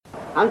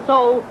And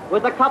so,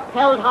 with the cup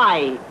held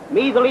high,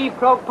 Meath leave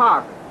Croke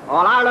Park,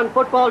 All-Ireland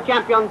football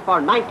champions for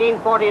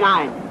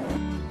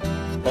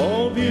 1949.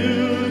 Oh,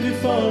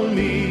 beautiful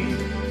Meath,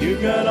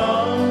 you've got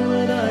all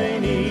that I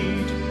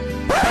need.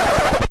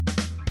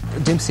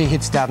 Dempsey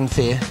hits Darren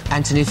Fay.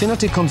 Anthony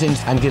Finnerty comes in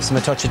and gives him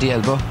a touch of the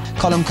elbow.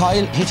 Colm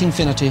Coyle hitting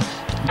Finnerty. They've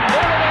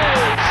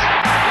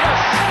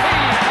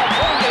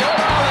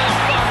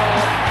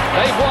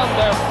won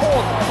their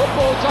fourth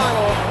football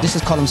title. This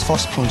is Colm's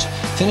first punch.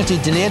 Finnerty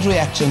delayed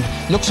reaction,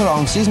 looks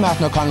around, sees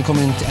Martin O'Connell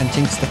coming in and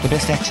thinks that the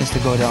best action is to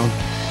go down.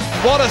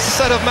 What a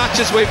set of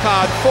matches we've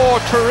had. 4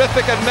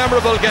 terrific and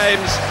memorable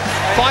games.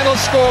 Final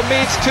score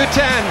Meath 2-10,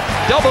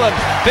 Dublin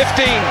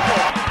 15.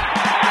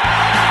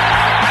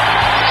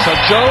 Sir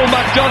Joe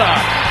McDonough,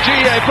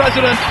 GA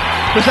President,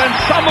 presents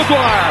Sam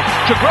Maguire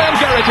to Graham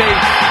Geraghty,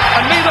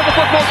 and Meath are the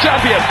football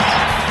champions.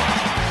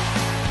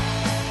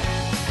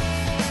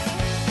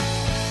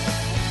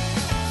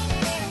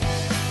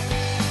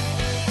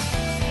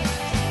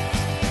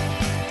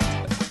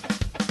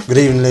 Good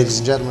evening, ladies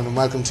and gentlemen, and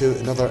welcome to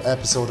another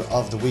episode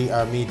of the We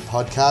Are Meath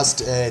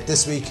podcast.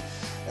 This week,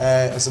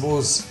 I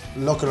suppose,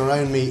 looking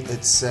around me,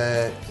 it's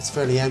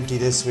fairly empty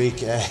this week.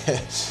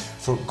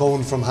 For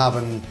going from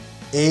having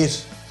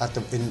 8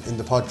 in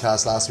the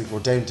podcast last week, we're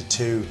down to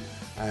 2.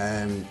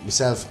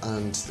 Myself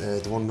and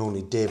the one and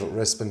only David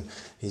Rispin.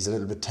 He's a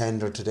little bit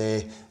tender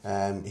today.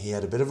 He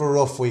had a bit of a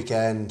rough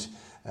weekend.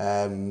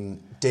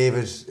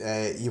 David,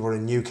 you were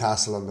in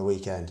Newcastle on the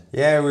weekend.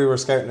 Yeah, we were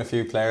scouting a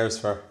few players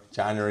for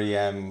January.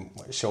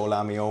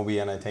 Shola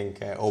Miobi and I think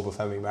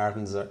Obafemi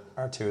Martins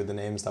are two of the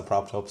names that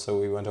propped up, so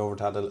we went over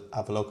to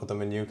have a look at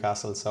them in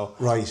Newcastle, so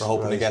we're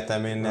hoping to get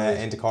them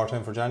into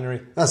Cortown for January.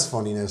 That's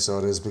funny now, so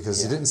it is,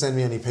 because you didn't send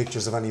me any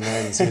pictures of any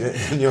men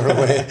when you were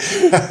away.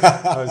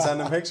 I was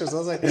sending pictures,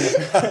 was I?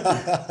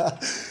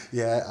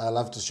 Yeah, I'll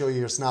have to show you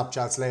your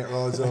Snapchats later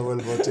on, so I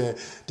will, but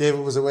David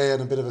was away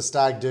on a bit of a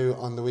stag do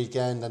on the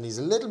weekend, and he's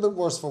a little bit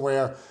worse for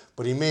wear,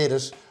 but he made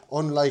it,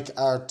 unlike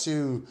our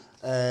two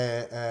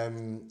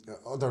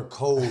other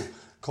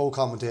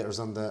co-commentators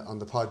on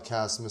the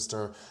podcast,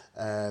 Mr.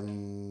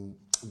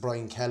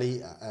 Brian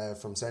Kelly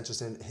from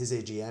Centrestown. His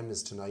AGM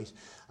is tonight,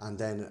 and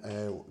then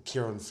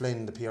Kieran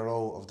Flynn, the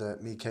PRO of the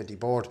Meath County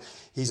Board.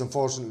 He's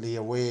unfortunately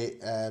away.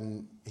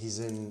 He's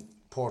in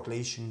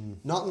Portlaoise,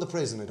 not in the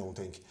prison, I don't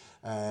think,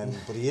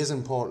 but he is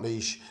in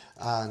Portlaoise,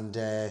 and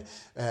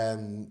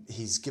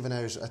he's given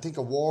out, I think,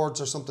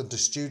 awards or something to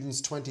students.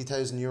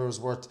 20,000 euros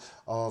worth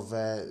of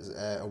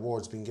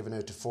awards being given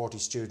out to 40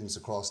 students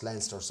across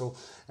Leinster. So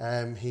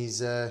I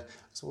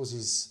suppose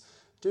he's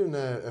doing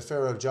a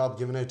fair old job,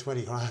 giving out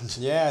 20 grand.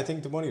 Yeah, I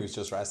think the money was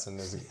just resting in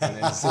his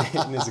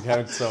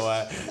account,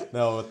 so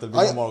no, there'll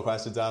be no more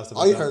questions asked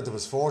about I that. heard there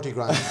was 40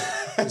 grand.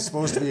 It's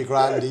supposed to be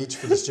 $1,000 each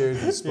for the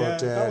students, but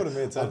that would have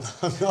made sense.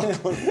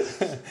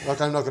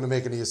 I'm not going to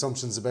make any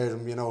assumptions about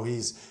him. You know,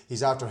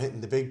 he's after hitting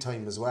the big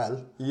time as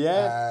well.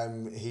 Yeah.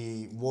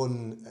 He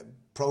won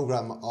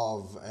Programme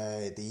of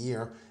the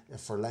Year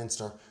for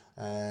Leinster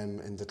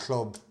in the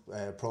club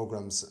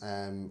programmes,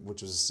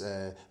 which was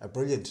a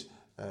brilliant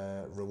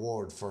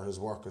reward for his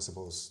work, I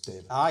suppose,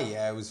 Dave.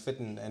 Yeah, it was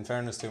fitting. In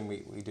fairness to him,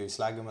 we do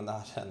slag him on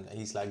that, and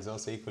he slags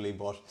us equally,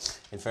 but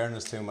in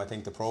fairness to him, I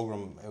think the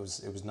programme, it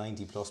was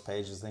 90 plus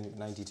pages, I think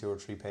 92 or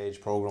 3 page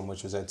programme,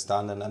 which was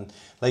outstanding. And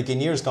like in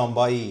years gone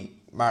by,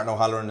 Martin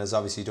O'Halloran has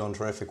obviously done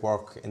terrific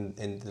work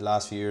in the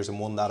last few years and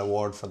won that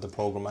award for the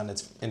programme. And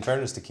it's, in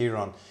fairness to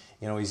Kieran,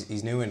 you know,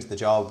 he's new into the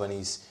job, and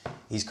he's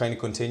kind of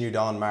continued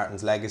on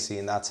Martin's legacy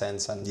in that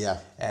sense, and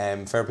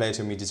fair play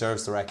to him. He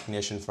deserves the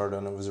recognition for it,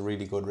 and it was a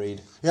really good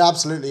read. Yeah,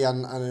 absolutely,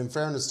 and in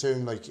fairness to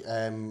him, like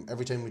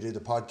every time we do the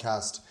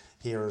podcast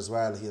here as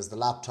well, he has the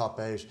laptop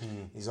out.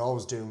 He's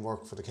always doing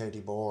work for the county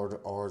board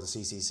or the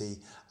CCC,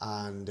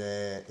 and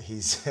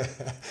he's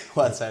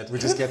well said. We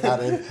just get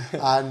that in,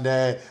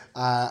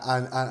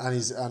 and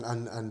he's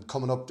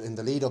coming up in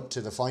the lead up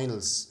to the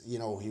finals. You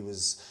know,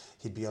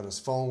 he'd be on his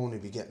phone,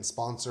 he'd be getting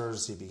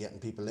sponsors, he'd be getting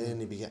people in,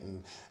 he'd be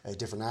getting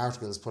different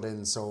articles put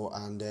in. So,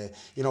 and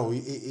you know,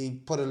 he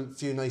put a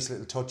few nice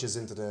little touches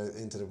into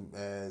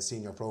the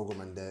senior program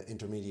and the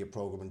intermediate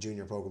program and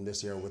junior program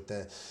this year with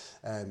the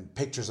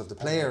pictures of the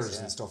players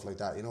and stuff like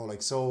that. You know,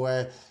 like, so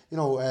you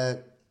know,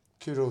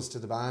 kudos to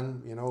the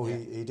man. You know,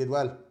 he did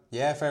well.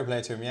 Yeah, fair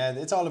play to him. Yeah,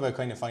 it's all about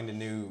kind of finding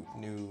new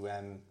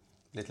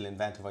little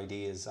inventive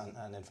ideas, and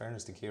in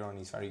fairness to Kieran,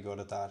 he's very good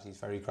at that. He's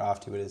very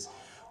crafty with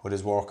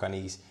his work, and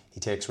he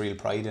takes real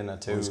pride in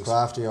it too. He's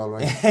crafty, all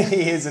right.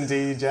 He is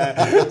indeed,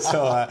 yeah.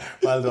 So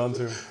well done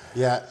to him.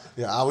 Yeah.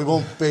 We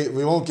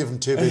won't give him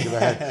too big of a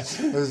head.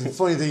 The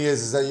funny thing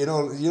is that you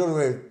know the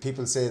way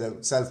people say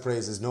that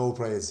self-praise is no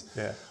praise.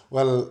 Yeah.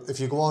 Well, if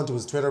you go on to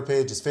his Twitter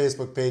page, his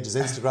Facebook page, his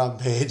Instagram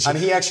page, and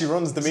he actually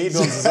runs the Meath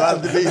ones as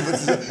well.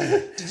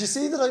 Did you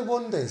see that I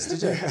won this?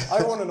 Did you?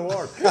 I won an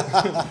award.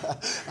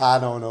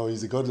 No,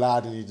 he's a good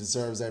lad and he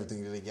deserves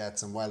everything that he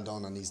gets, and well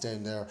done. And he's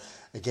down there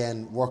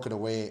again working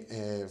away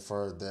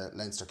for the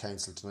Leinster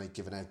Council tonight,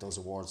 giving out those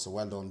awards. So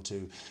well done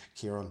to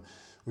Kieran.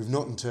 We've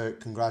nothing to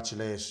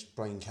congratulate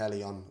Brian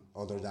Kelly on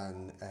other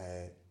than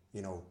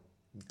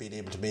being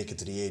able to make it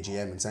to the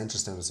AGM in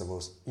Centrestown, I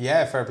suppose.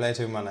 Yeah, fair play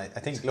to him, and I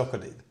think, look,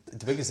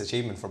 the biggest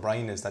achievement for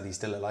Brian is that he's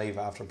still alive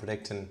after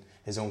predicting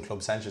his own club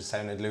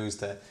Centrestown would lose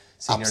the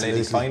senior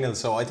ladies final.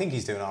 So I think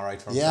he's doing all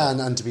right for himself.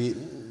 Yeah, and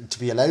to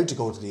be allowed to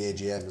go to the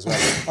AGM as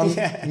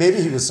well.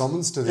 Maybe he was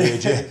summoned to the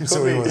AGM,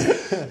 so he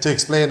was to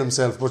explain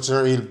himself. But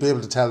sure, he'll be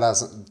able to tell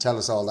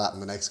us all that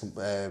in the next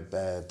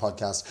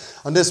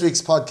podcast. On this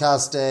week's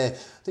podcast, I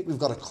think we've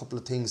got a couple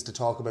of things to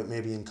talk about,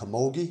 maybe in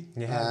Camogie.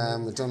 I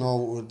don't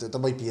know,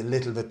 there might be a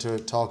little bit to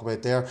talk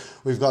about there.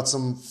 We've got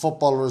some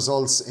football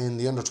results in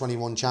the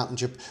Under-21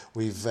 Championship.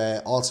 We've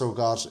also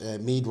got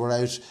Meath were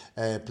out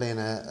playing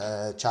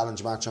a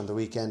challenge match on the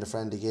weekend, a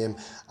friendly game,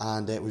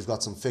 and we've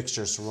got some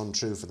fixtures to run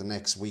through for the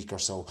next week or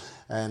so.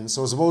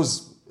 So I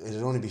suppose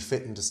it'd only be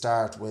fitting to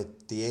start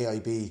with the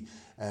AIB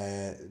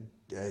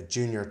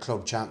Junior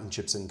Club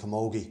Championships in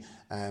Camogie.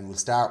 We'll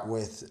start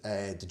with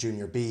the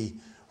Junior B,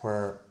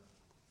 where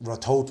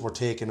Ratoath were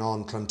taking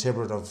on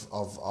Clontibbert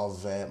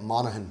of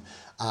Monaghan,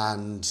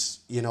 and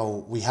you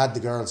know, we had the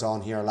girls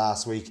on here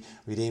last week.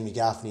 We had Amy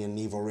Gaffney and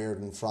Niamh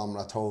O'Riordan from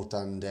Ratoath,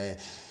 and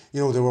you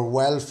know, they were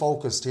well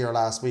focused here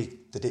last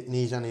week. They didn't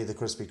eat any of the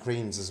Krispy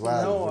Kremes as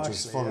well, which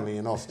was funnily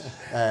enough.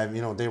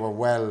 You know, they were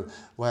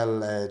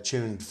well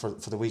tuned for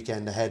the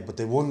weekend ahead, but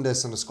they won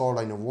this on a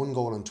scoreline of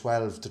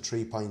 1-12 to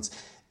 3 points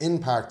in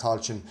Park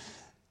Tailteann.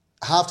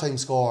 Half-time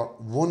score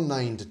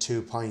 1-9 to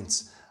 2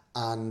 points.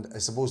 And I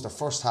suppose the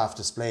first half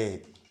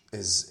display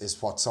is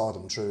what saw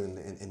them through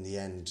in the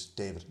end,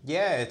 David.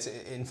 Yeah, it's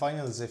in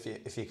finals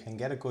if you can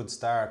get a good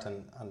start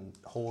and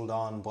hold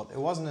on, but it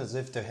wasn't as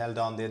if they held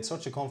on. They had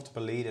such a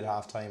comfortable lead at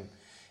half time.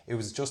 It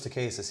was just a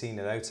case of seeing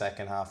it out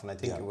second half, and I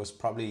think it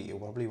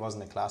probably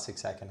wasn't a classic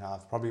second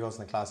half. Probably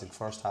wasn't a classic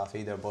first half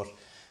either, but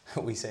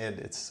we said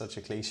it's such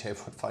a cliche,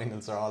 but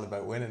finals are all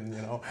about winning,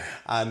 you know.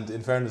 And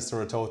in fairness to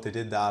Ratoath, they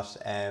did that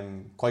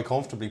quite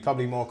comfortably,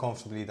 probably more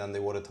comfortably than they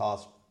would have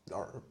thought,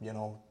 or you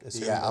know,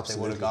 assumed that they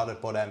would have got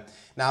it. But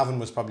Navan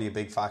was probably a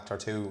big factor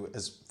too,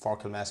 as for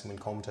Kilmessan will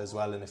come to as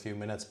well in a few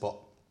minutes. But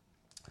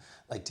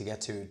like, to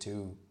get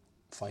to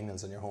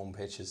finals on your home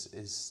pitch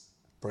is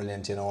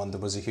brilliant, you know. And there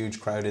was a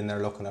huge crowd in there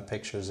looking at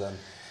pictures and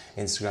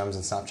Instagrams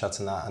and Snapchats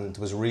and that, and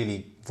there was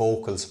really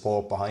vocal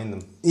support behind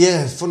them.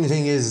 Yeah, funny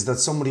thing is that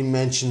somebody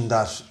mentioned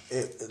that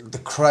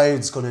the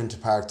crowds going into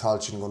Park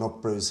Tailteann, going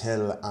up Bruce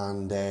Hill,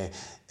 and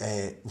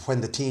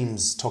when the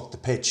teams took the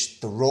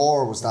pitch, the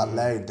roar was that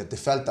loud that they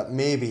felt that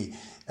maybe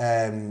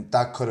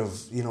that could have,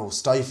 you know,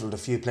 stifled a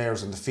few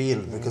players on the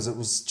field, because it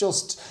was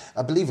just,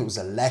 I believe it was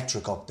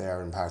electric up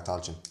there in Park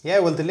Tailteann. Yeah,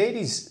 well, the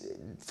ladies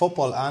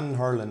football and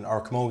hurling,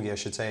 or camogie I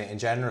should say in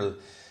general,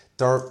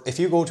 if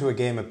you go to a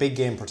game, a big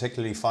game,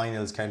 particularly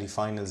finals, county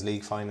finals,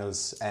 league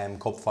finals,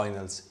 cup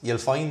finals, you'll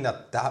find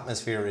that the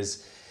atmosphere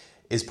is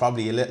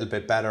probably a little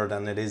bit better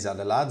than it is at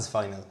a lads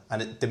final.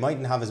 And they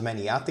mightn't have as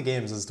many at the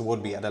games as there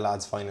would be at a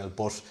lads final,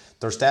 but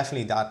there's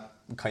definitely that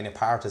kind of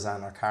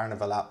partisan or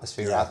carnival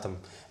atmosphere at them.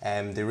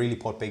 They really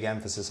put big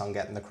emphasis on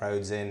getting the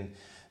crowds in.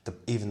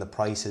 Even the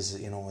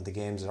prices, you know, the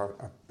games are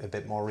a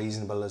bit more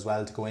reasonable as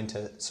well to go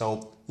into.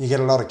 So you get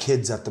a lot of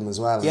kids at them as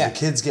well. Yeah, and the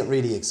kids get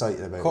really excited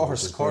about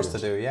it. Of course they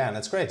do. Yeah, and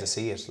it's great to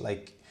see it.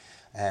 Like,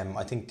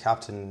 I think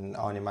Captain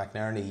Anya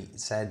McNerney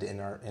said in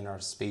her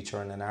speech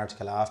or in an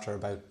article after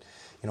about,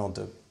 you know,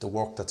 the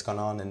work that's gone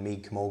on in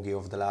Meath Camogie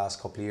over the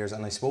last couple of years.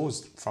 And I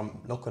suppose from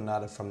looking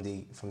at it from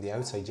the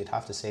outside, you'd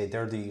have to say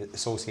they're the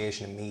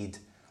association in Meath,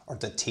 or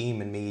the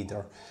team in Meath,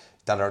 or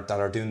that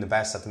are doing the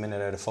best at the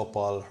minute out of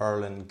football,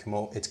 hurling,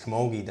 it's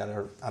camogie that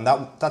are, and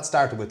that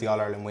started with the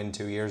All-Ireland win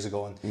 2 years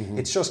ago, and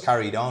it's just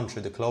carried on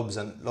through the clubs.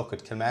 And look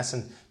at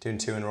Kilmessan doing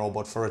 2 in a row,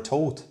 but for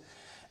Ratoath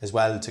as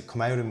well to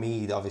come out of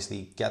Meath,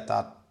 obviously get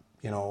that,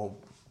 you know,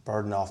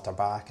 burden off their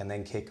back, and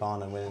then kick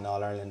on and win an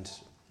All-Ireland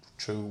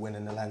through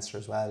winning the Leinster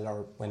as well,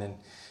 or winning,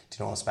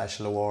 you know, a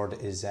special award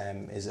is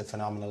a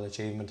phenomenal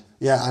achievement.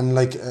 Yeah, and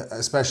like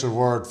a special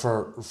word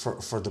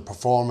for the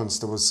performance.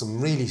 There was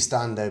some really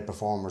standout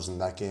performers in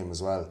that game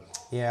as well.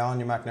 Yeah,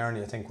 Anya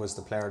McNerney I think was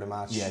the player of the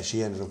match. Yeah,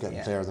 she ended up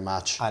getting player of the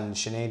match. And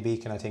Sinead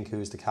Beacon, I think,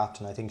 who's the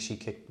captain, I think she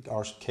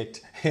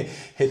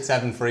hit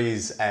 7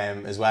 frees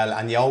as well.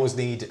 And you always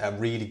need a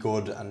really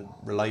good and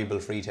reliable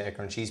free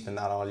taker, and she's been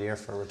that all year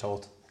for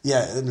Ratoath.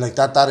 Yeah, like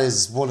that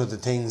is one of the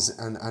things,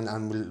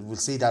 and we'll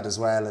see that as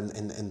well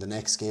in the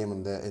next game,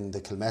 in the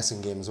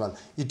Kilmessan game as well.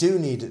 You do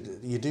need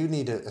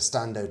a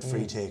standout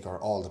free taker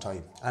all the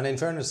time. And in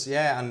fairness,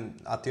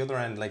 and at the other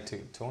end, like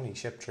to only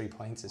ship 3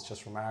 points is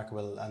just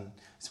remarkable. And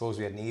I suppose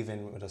we had Niamh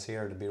in with us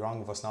here. It'd be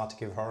wrong of us not to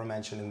give her a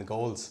mention in the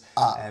goals.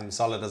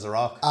 Solid as a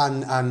rock.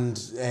 And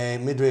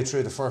midway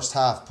through the first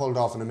half, pulled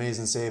off an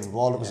amazing save. The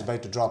ball that was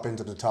about to drop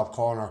into the top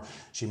corner,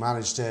 she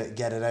managed to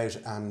get it out,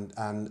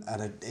 and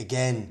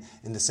again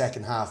in the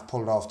second half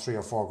pulled off 3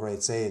 or 4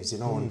 great saves, you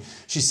know. And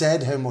she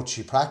said how much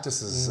she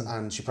practices,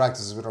 and she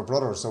practices with her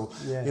brother, so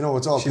you know,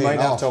 it's all paying off. She might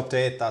have to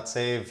update that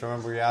save.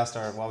 Remember we asked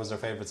her what was her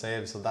favourite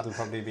save, so that'll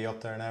probably be up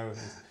there now.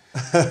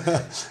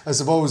 I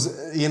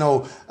suppose, you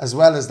know, as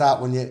well as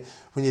that, when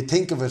you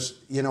think of it,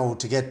 you know,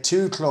 to get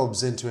 2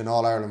 clubs into an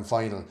All-Ireland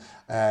final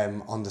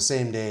on the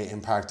same day in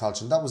Park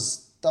Tailteann, that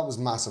was was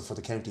massive for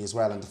the county as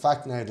well. And the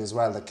fact now as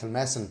well that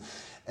Kilmessan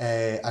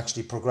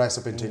actually progress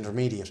up into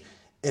intermediate,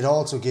 it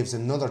also gives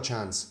another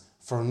chance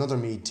for another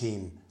Meath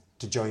team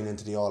to join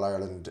into the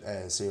All-Ireland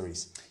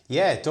series.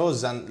 Yeah, it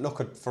does. And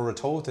look, for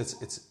Ratoath,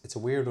 it's a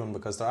weird one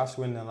because they're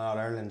after winning an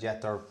All-Ireland,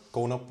 yet they're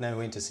going up now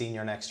into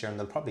senior next year, and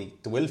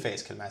they will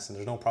face Kilmessan.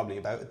 There's no probably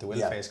about it. They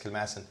will face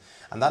Kilmessan,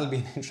 and that'll be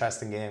an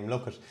interesting game.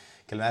 Look at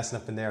Kilmessan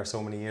have been there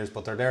so many years,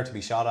 but they're there to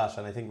be shot at,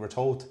 and I think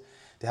Ratoath,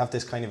 they have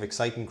this kind of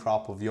exciting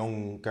crop of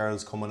young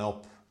girls coming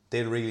up.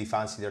 They'll really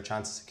fancy their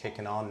chances of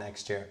kicking on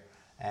next year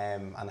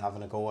and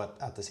having a go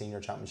at the senior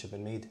championship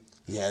in Meath.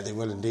 Yeah, they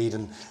will indeed.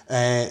 And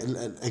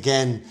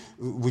again,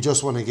 we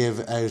just want to give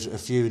out a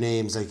few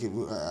names. Like,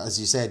 as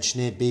you said,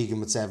 Sinead Began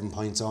with 7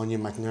 points, Anya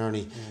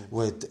McNerney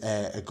with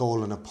a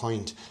goal and a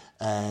point.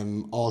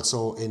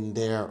 Also in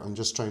there, I'm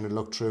just trying to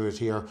look through it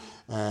here,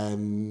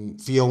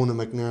 Fiona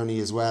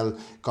McNerney as well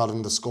got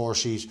on the score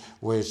sheet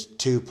with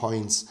 2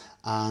 points,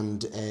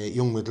 and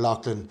young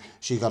McLaughlin,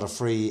 she got a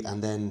free,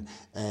 and then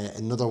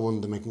another one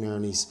of the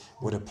McNerneys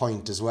with a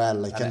point as well.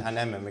 Like, and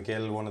Emma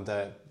McGill, one of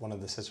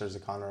the sisters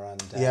of Conor,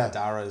 and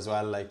Dara as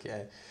well. Like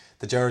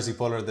the Jersey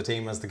puller of the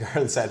team, as the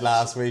girl said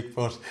last week,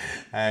 but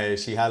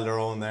she held her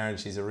own there, and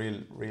she's a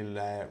real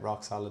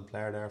rock solid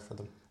player there for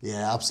them.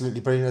 Yeah,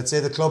 absolutely brilliant. I'd say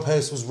the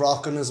clubhouse was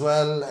rocking as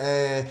well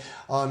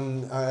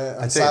on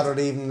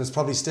Saturday evening. It's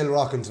probably still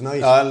rocking tonight.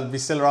 It'll be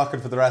still rocking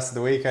for the rest of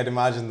the week. I'd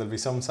imagine there'll be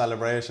some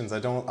celebrations. I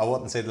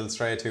wouldn't say they'll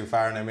stray too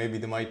far now. Maybe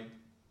they might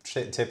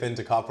tip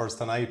into coppers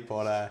tonight,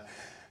 but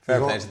fair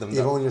play to them.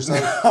 You're going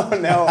yourself?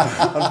 No,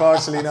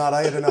 unfortunately not.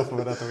 I had enough of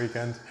it at the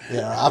weekend.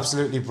 Yeah,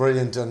 absolutely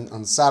brilliant. And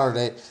on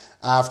Saturday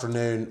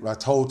afternoon,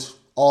 Ratoath,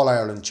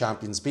 All-Ireland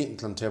champions, beating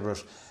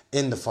Clontibberet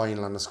in the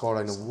final on a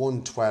scoreline of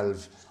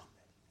 112.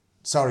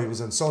 Sorry, it was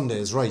on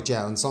Sundays, right?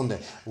 Yeah, on Sunday,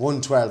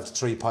 112 to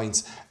 3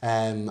 points.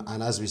 And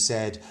as we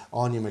said,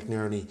 Anya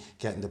McNerney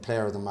getting the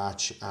player of the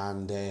match.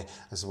 And I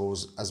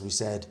suppose, as we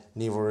said,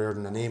 Niamh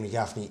O'Riordan and Amy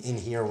Gaffney in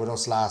here with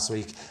us last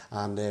week.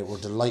 And we're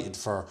delighted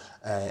for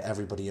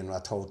everybody in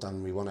Ratoath,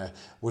 and we want to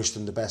wish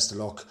them the best of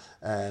luck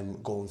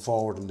going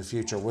forward in the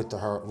future with the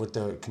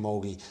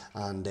Camogie,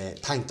 and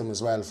thank them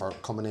as well for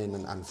coming in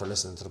and for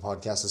listening to the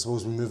podcast. I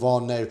suppose we move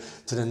on now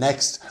to the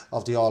next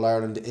of the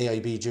All-Ireland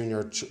AIB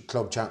Junior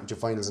Club Championship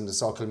finals, in the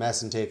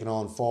Kilmessan taking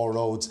on Four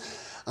Roads.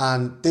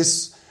 And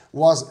this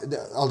was,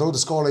 although the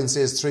scoreline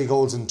says 3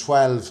 goals and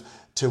 12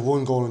 to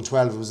 1 goal and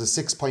 12, it was a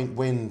 6 point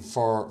win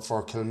for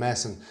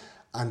Kilmessan,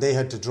 and they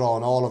had to draw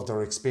on all of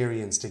their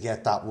experience to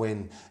get that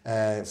win.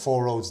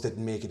 Four Roads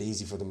didn't make it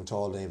easy for them at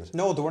all, David.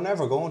 No, they were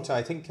never going to.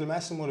 I think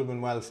Kilmessan would have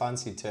been well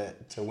fancied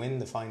to win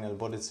the final,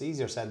 but it's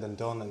easier said than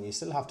done, and you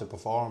still have to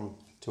perform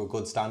to a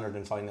good standard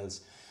in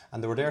finals.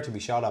 And they were there to be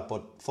shot at,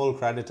 but full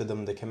credit to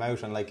them. They came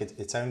out and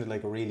it sounded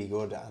like a really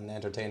good and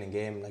entertaining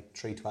game. Like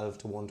 3-12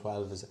 to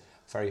 112 is a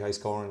very high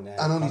scoring and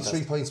only contest.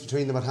 3 points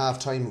between them at half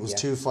time. It was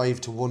 2-5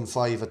 to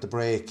 1-5 at the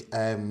break.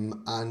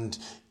 And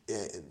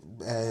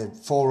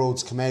Four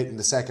Roads come out in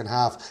the second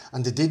half,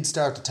 and they did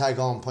start to tag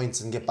on points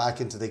and get back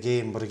into the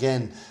game. But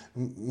again,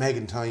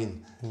 Megan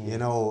Tyne, you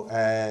know,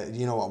 at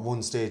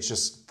one stage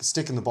just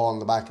sticking the ball in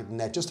the back of the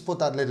net just to put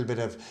that little bit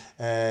of,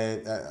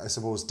 I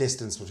suppose,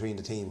 distance between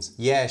the teams.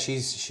 Yeah,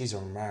 she's a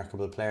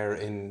remarkable player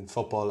in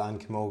football and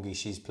camogie.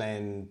 She's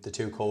playing the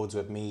 2 codes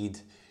with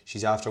Meath.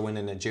 She's after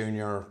winning a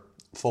junior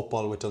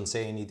football with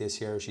Dunsany this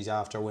year. She's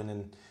after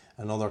winning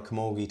another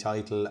camogie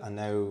title, and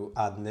now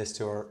adding this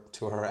to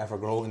her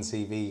ever-growing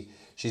CV.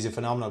 She's a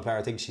phenomenal player.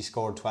 I think she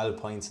scored 12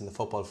 points in the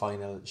football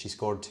final. She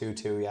scored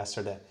 2-2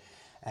 yesterday.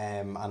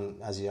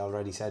 And as you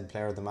already said,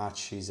 player of the match.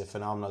 She's a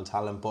phenomenal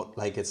talent, but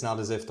it's not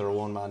as if they're a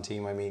one-man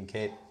team. I mean,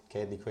 Katie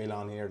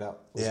Quillan here that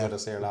was with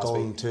us here last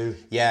week. Too.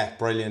 Yeah,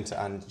 brilliant,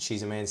 and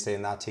she's a mainstay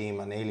in that team.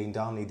 And Aileen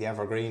Donnelly, the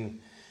evergreen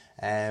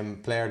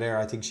player there,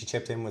 I think she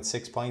chipped in with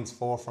 6 points,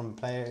 4 from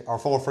play, or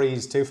 4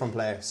 frees, 2 from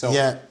play. So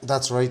yeah,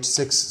 that's right.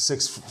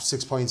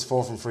 6 points,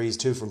 4 from frees,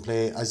 2 from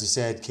play. As you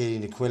said,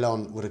 Katie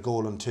Quillan with a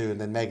goal and 2,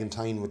 and then Megan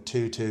Tyne with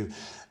 2-2.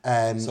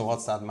 So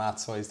what's that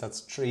maths wise? That's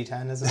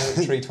 310, is it?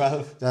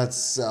 312.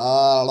 That's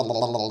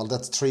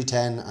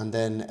 310, and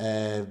then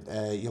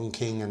Young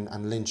King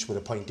and Lynch with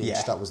a point each.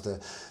 Yeah. That was the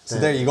so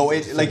there you go.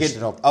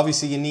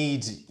 Obviously you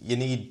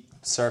need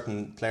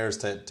certain players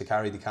to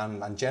carry the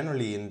can, and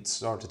generally in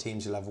sort of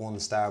teams you'll have 1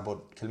 star,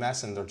 but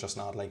Kilmessan, they're just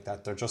not like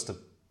that. They're just a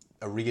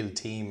real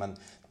team, and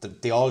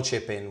they all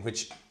chip in,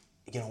 which,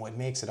 it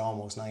makes it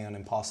almost nigh on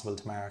impossible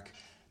to mark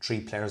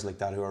 3 players like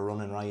that who are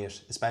running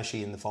riot,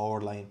 especially in the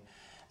forward line.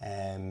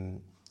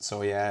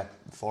 So yeah,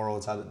 Four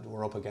Roads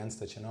were up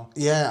against it,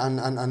 Yeah,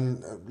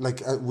 and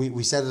like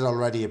we said it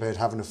already about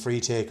having a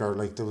free taker.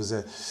 Like there was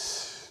a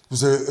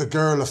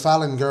girl, a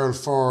Fallon girl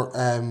for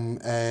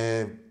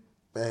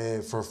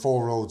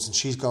Four Roads, and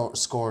she's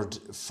scored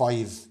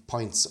 5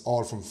 points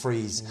all from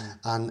frees,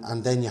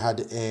 and then you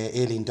had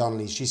Aileen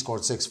Donnelly, she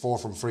scored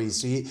 6-4 from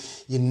frees. So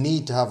you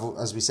need to have,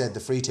 as we said, the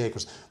free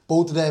takers.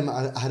 Both of them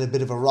had a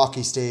bit of a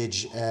rocky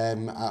stage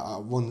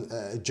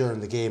during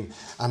the game,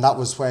 and that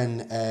was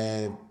when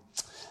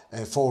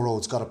Four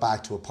Roads got it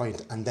back to a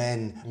point, and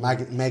then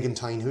Megan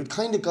Tyne, who'd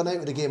kind of gone out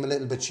of the game a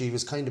little bit, she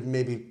was kind of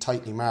maybe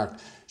tightly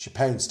marked, she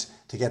pounced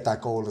to get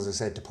that goal, as I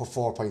said, to put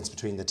 4 points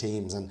between the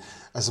teams. And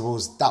I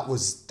suppose that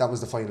was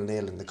the final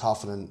nail in the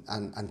coffin,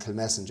 and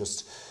Kilmessan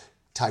just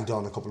tagged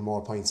on a couple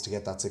more points to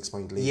get that 6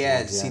 point lead.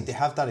 Yeah, see, they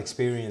have that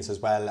experience as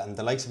well, and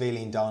the likes of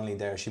Aileen Donnelly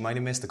there, she might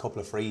have missed a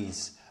couple of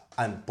frees,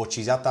 but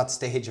she's at that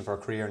stage of her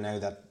career now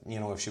that, you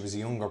know, if she was a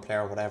younger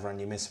player or whatever and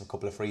you miss a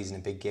couple of frees in a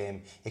big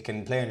game, it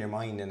can play on your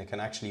mind and it can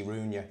actually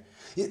ruin you.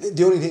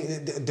 The only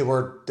thing,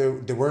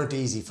 they weren't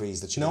easy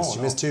frees that she missed.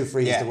 She missed 2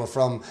 frees. They were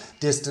from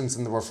distance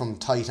and they were from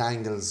tight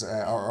angles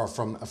or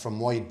from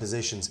wide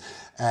positions.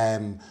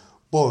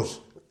 But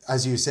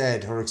as you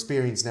said, her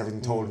experience and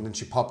everything told, and then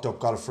she popped up,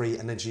 got a free,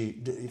 and then she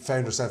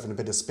found herself in a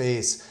bit of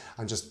space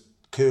and just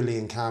coolly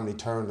and calmly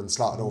turned and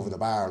slotted over the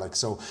bar. Like,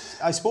 so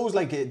I suppose,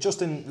 like,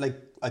 just in, like,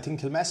 I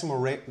think Kilmessan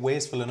were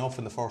wasteful enough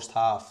in the first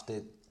half.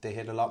 They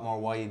hit a lot more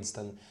wides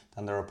than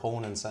their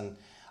opponents, and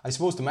I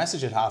suppose the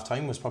message at half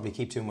time was probably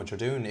keep doing what you're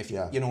doing. If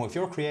you know, if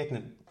you're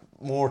creating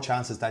more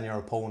chances than your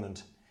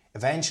opponent,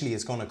 eventually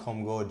it's going to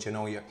come good. You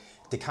know,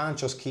 they can't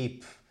just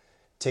keep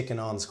ticking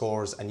on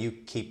scores and you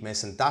keep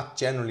missing. That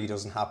generally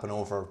doesn't happen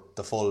over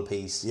the full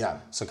piece. Yeah.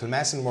 So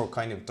Kilmessan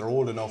were they're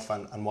old enough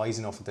and wise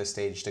enough at this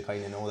stage to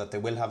kind of know that they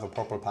will have a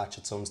purple patch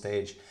at some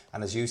stage.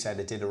 And as you said,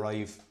 it did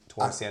arrive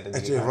towards the end of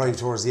the year. It arrived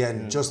towards the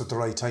end, just at the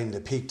right time. They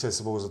peaked, I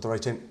suppose, at the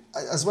right time.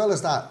 As well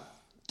as that,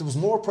 there was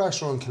more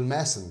pressure on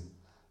Kilmessan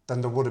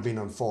than there would have been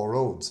on Four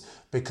Roads,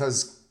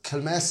 because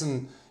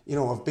Kilmessan, you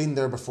know, have been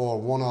there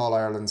before, won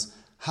All-Irelands,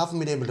 haven't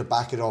been able to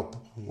back it up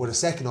with a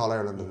second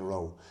All-Ireland in a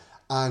row.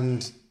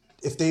 And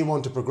if they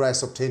want to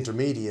progress up to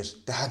intermediate,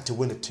 they had to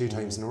win it 2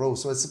 times in a row.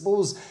 So I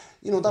suppose,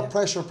 you know, that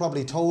pressure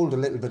probably told a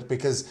little bit,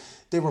 because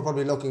they were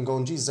probably looking,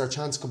 going, Jesus, our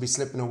chance could be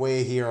slipping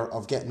away here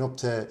of getting up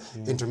to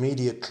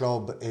intermediate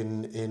club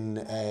in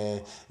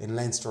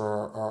Leinster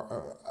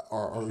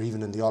or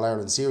even in the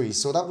All-Ireland series.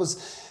 So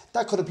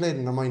that could have played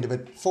in their mind a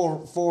bit.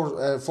 Four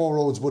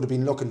Roads would have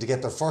been looking to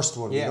get their first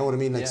one, you know what I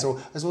mean? Like, so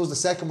I suppose the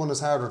second one is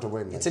harder to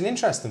win. It's an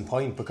interesting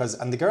point, because,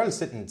 and the girls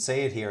didn't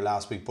say it here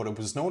last week, but it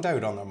was no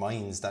doubt on their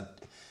minds that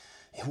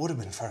it would have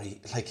been very,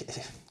 like,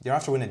 you're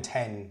after winning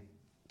 10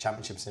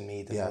 championships in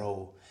Meath in a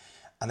row,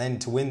 and then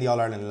to win the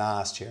All-Ireland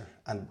last year,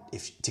 and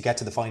to get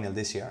to the final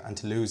this year and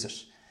to lose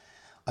it.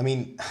 I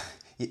mean,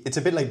 it's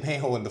a bit like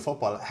Mayo in the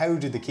football. How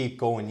do they keep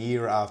going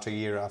year after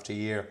year after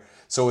year?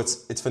 So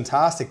it's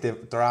fantastic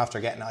they're after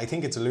getting it. I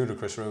think it's a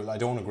ludicrous rule. I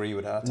don't agree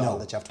with it at all,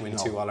 that you have to win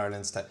 2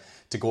 All-Irelands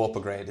to go up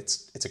a grade.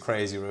 It's a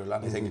crazy rule,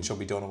 and I think it should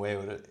be done away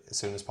with it as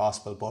soon as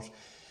possible. But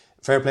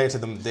fair play to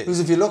them. Because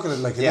if you look at it,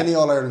 like, any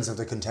All-Irelands have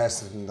they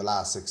contested in the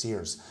last 6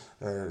 years,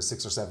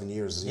 6 or 7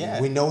 years.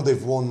 We know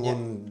they've won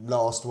one,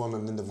 lost one,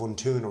 and then they've won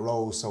 2 in a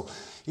row. So,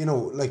 you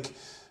know, like,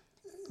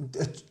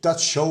 that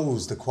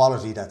shows the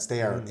quality that's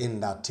there in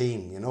that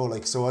team, you know.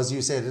 Like, so as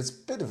you said, it's a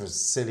bit of a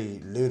silly,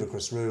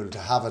 ludicrous rule to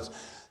have it,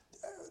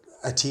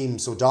 a team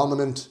so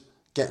dominant,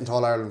 getting to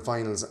All-Ireland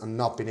finals and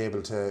not being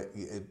able to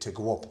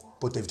go up,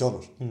 but they've done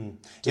it.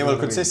 Yeah, well,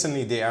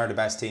 consistently they are the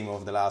best team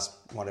over the last,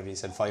 whatever you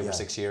said, 5 or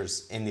 6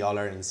 years in the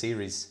All-Ireland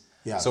series.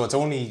 Yeah. So it's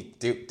only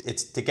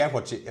it's to get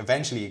what you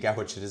eventually get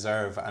what you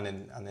deserve, and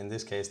in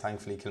this case,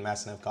 thankfully,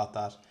 Kilmessan have got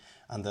that,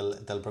 and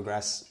they'll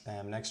progress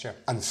next year.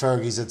 And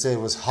Fergie's, I'd say,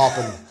 was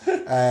hopping.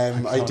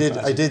 I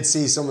did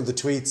see some of the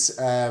tweets,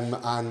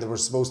 and they were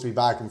supposed to be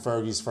back in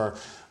Fergie's for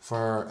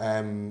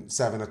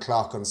 7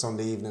 o'clock on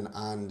Sunday evening,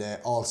 and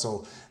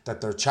also that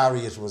their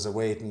chariot was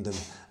awaiting them.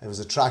 It was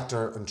a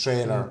tractor and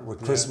trailer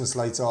with Christmas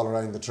lights all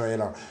around the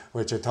trailer,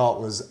 which I thought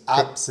was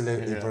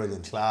absolutely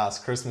brilliant. Class.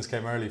 Christmas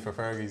came early for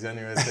Fergie's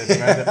anyway, so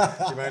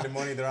the amount of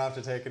money they're after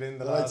taking in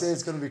the last... I'd say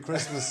it's going to be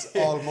Christmas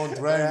all month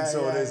round,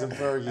 so it is in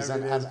Fergie's,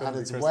 and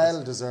it's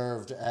well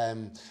deserved.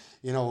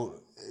 You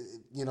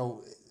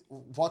know,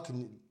 what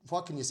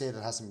can you say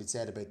that hasn't been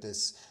said about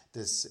this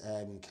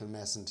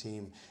Kilmessan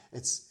team?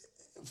 It's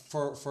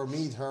for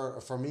Meath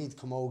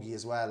Camogie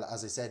as well.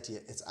 As I said to you,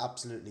 it's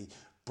absolutely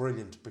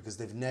brilliant, because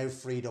they've now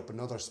freed up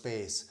another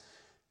space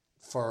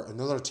for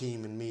another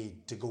team in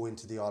Meath to go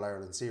into the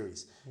All-Ireland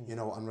series. You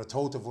know, and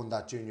Ratoath have won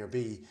that Junior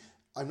B.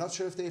 I'm not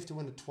sure if they have to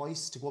win it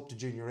twice to go up to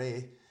Junior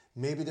A.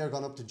 Maybe they're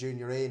gone up to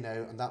Junior A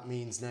now, and that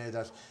means now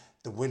that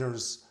the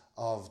winners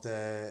of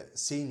the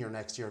senior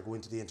next year go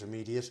into the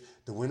intermediate,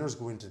 the winners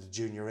go into the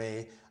Junior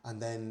A,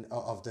 and then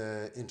of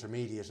the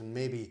intermediate, and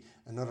maybe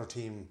another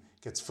team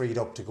gets freed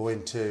up to go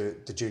into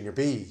the Junior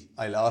B.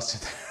 I lost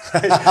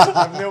it there.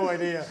 I have no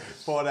idea.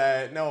 But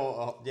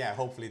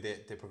hopefully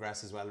they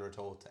progress as well,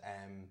 Ratoath.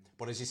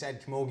 But as you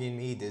said, Camogie and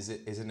Meath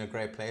is in a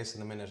great place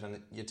in a minute,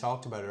 and you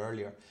talked about it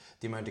earlier,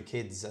 the amount of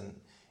kids and,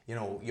 you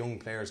know, young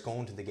players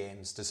going to the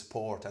games to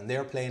support, and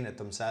they're playing it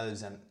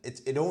themselves, and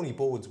it only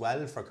bodes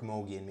well for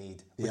Camogie and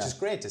Meath, which is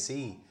great to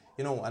see,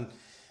 you know. And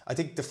I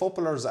think the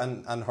footballers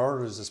and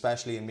hurlers,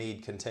 especially in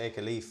Meath, can take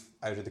a leaf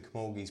out of the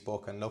Camogie's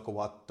book and look at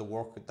what the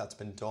work that's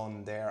been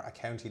done there at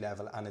county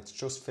level, and it's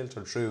just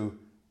filtered through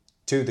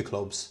to the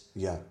clubs.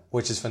 Yeah.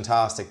 Which is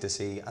fantastic to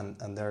see,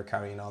 and they're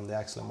carrying on the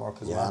excellent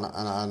work as well.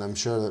 And I'm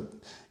sure that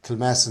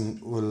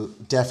Kilmessan will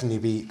definitely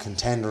be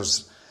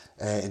contenders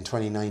in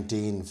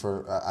 2019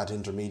 for at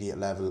intermediate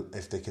level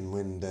if they can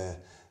win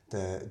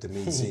the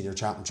Meath Senior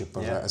Championship.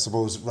 But I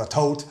suppose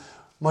Ratoath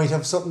might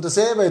have something to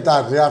say about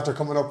that after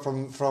coming up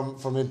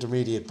from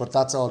intermediate, but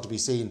that's all to be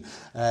seen.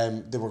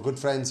 They were good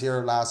friends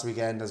here last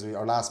weekend,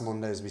 or last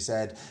Monday, as we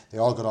said. They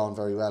all got on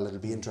very well. It'll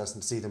be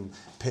interesting to see them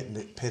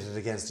pitted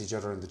against each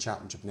other in the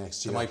championship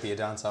next year. There might be a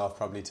dance-off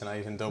probably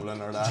tonight in Dublin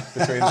or that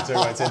between the two.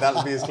 I'd say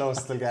that'll be as close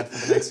as they'll get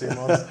for the next few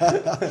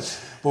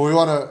months. But we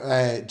want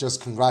to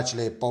just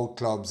congratulate both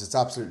clubs. It's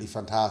absolutely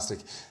fantastic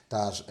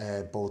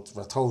that both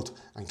Ratoath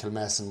and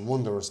Kilmessan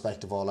won their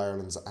respective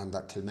All-Irelands, and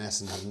that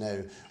Kilmessan have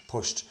now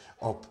pushed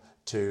up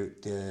to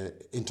the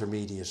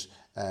intermediate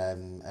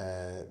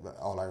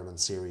All-Ireland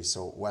series.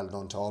 So well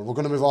done to all. We're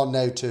going to move on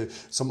now to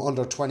some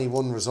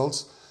under-21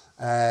 results.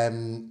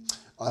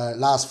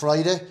 Last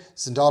Friday,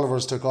 St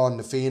Oliver's took on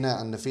Nafina,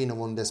 and Nafina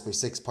won this by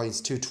 6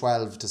 points,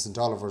 2-12 to St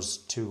Oliver's,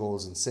 2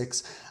 goals and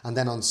 6. And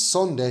then on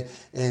Sunday,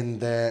 in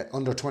the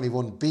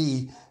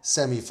under-21B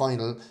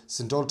semi-final,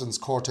 St Ultan's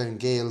Courtown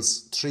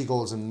Gales, 3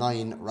 goals and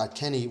 9.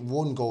 Rathkenny,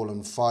 1 goal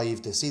and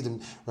 5. They see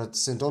them,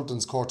 St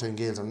Ultan's Courtown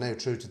Gales are now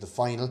through to the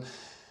final.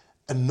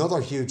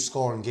 Another huge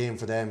scoring game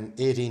for them,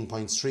 18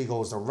 points, 3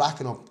 goals. They're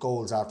racking up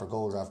goals after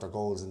goals after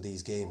goals in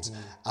these games.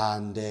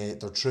 And they're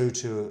through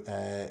to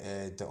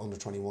the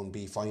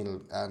under-21B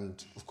final.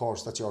 And, of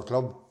course, that's your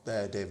club,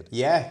 David.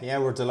 Yeah,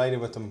 we're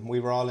delighted with them.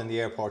 We were all in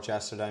the airport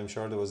yesterday. I'm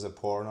sure there was a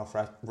poor enough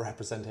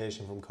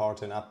representation from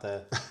Courtown at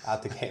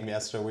the game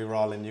yesterday. We were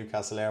all in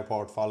Newcastle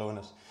Airport following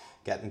it,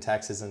 getting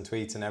texts and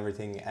tweets and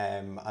everything.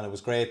 And it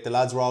was great. The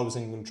lads were always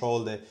in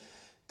control.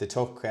 They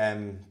took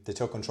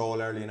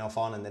control early enough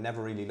on, and they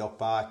never really looked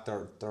back.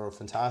 They're a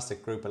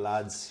fantastic group of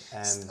lads.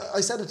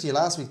 I said it to you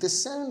last week. They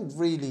sound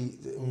really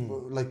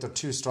like they're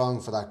too strong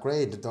for that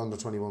grade, the under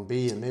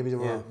 21B, and maybe they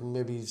were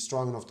maybe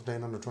strong enough to play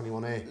an under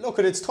 21A. Look,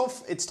 it's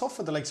tough. It's tough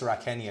for the likes of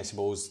Rathkenny, I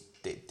suppose.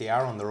 They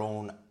are on their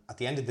own. At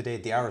the end of the day,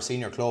 they are a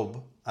senior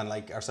club, and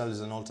like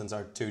ourselves and Ultans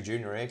are 2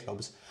 junior A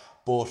clubs.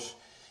 But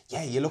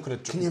yeah, you look at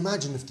it. Can you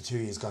imagine if the two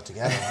of you got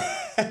together?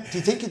 Do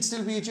you think it'd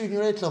still be a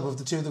junior A club if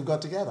the two of them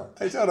got together?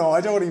 I don't know. I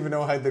don't even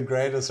know how they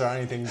grade us or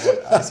anything,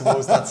 but I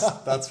suppose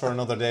that's for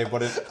another day.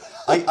 But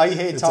I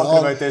hate talking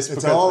about this.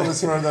 It's always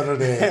for another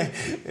day.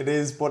 It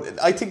is, but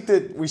I think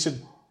that we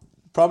should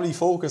probably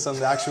focus on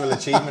the actual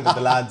achievement of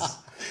the lads.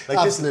 Like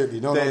absolutely,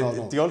 no.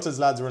 The Ultras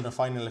lads were in a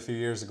final a few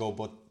years ago,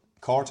 but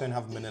Courtown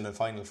haven't been in a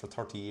final for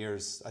 30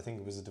 years. I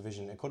think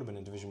it could have been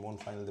a Division 1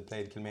 final. They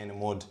played Kilmaine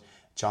and Wood,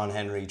 John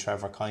Henry,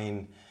 Trevor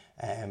Kine.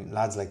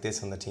 Lads like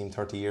this on the team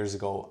 30 years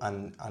ago,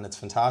 and it's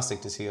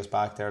fantastic to see us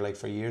back there. Like,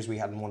 for years we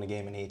hadn't won a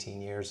game in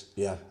 18 years.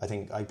 Yeah, I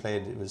think I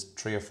played, it was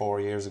 3 or 4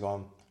 years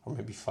ago, or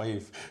maybe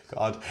 5,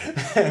 God.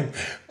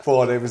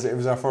 But it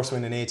was our first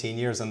win in 18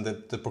 years, and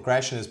the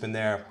progression has been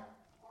there.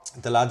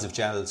 The lads have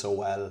gelled so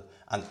well,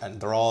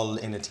 and they're all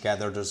in it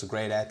together. There's a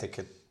great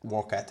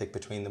work ethic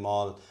between them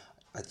all.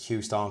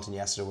 Hugh Staunton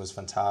yesterday was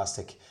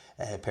fantastic,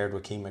 paired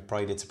with Keane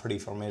McBride. It's a pretty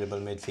formidable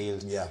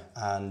midfield. Yeah.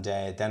 And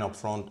then up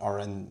front, or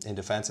in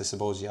defence, I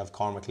suppose you have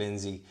Cormac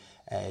Lindsay,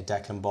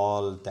 Declan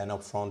Ball. Then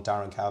up front,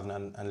 Darren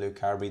Kavanagh and Luke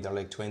Carby. They're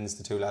like twins,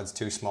 the two lads,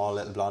 2 small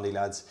little blondie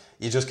lads.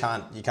 You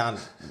don't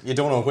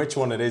know which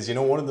one it is. You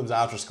know one of them's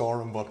after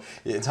scoring, but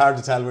it's hard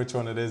to tell which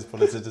one it is.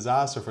 But it's a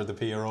disaster for the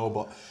PRO.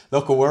 But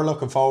look, we're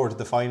looking forward to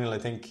the final. I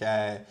think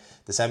the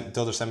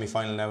other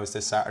semi-final now is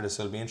this Saturday,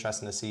 so it'll be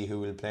interesting to see who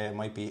will play. It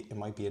might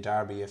be a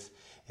derby if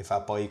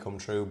that bye come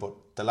true, but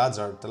the lads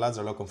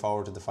are looking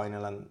forward to the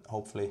final, and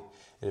hopefully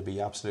it'll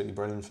be absolutely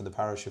brilliant for the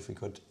parish if we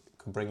could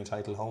bring a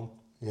title home.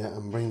 Yeah,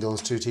 and bring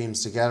those two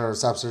teams together.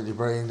 It's absolutely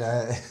brilliant.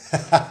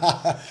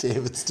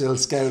 David's still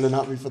scowling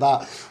at me for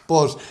that,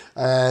 but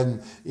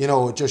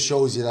it just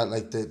shows you that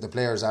like the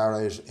players are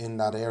out in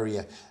that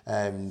area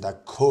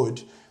that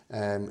could.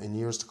 In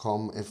years to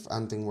come, if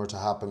anything were to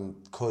happen,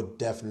 could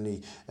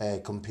definitely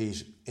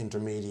compete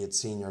intermediate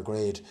senior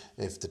grade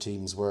if the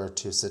teams were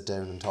to sit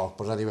down and talk.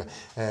 But anyway,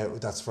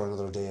 that's for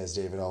another day, as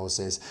David always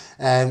says.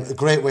 A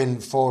great win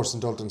for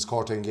St Ultan's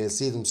Courtown Gales,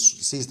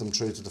 sees them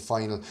through to the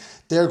final.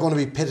 They're going to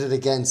be pitted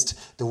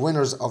against the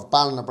winners of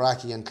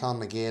Ballinabrackey and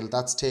Clonmagale.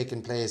 That's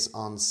taking place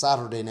on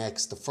Saturday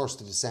next, the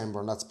 1st of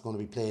December, and that's going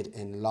to be played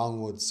in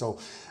Longwood. So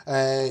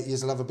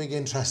you'll have a big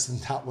interest in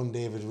that one,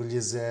 David. Will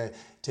you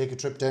take a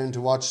trip down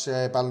to watch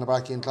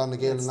Ballinabrackey and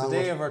Clonmagale in Longwood?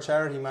 It's the day of our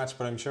charity match,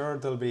 but I'm sure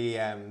there'll be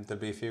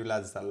a few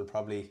lads that'll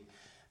probably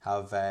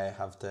have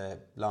the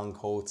long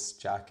coats,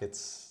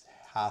 jackets,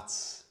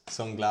 hats,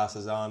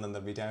 sunglasses on, and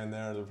they'll be down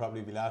there. It'll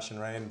probably be lashing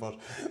rain, but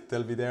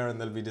they'll be there and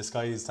they'll be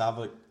disguised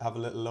to have a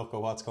little look at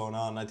what's going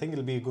on. I think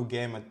it'll be a good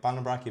game.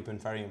 Ballinabrackey have been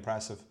very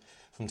impressive.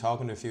 From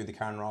talking to a few of the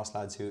Cairn Ross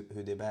lads who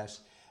they bet,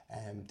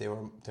 they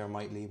were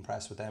mightily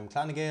impressed with them.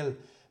 Clonmagale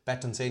bet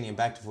Dunsany and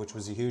Bective, which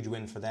was a huge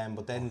win for them,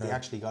 but then they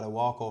actually got a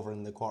walkover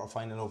in the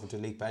quarter-final over to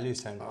Leek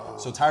Bellewstown.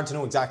 So it's hard to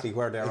know exactly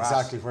where they're at.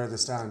 Exactly where they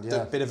stand, yeah.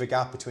 There's a bit of a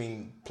gap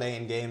between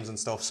playing games and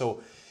stuff.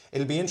 So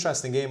it'll be an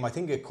interesting game. I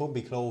think it could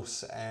be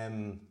close.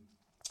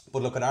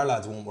 But look, at our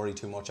lads won't worry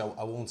too much.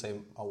 I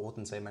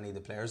wouldn't say many of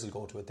the players will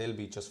go to it. They'll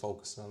be just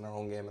focused on their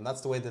own game, and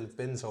that's the way they've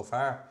been so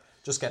far.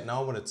 Just getting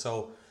on with it.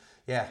 So,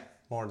 yeah,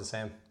 more of the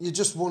same. You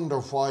just wonder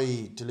why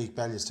Duleek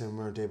Bellewstown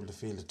weren't able to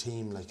field a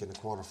team like in a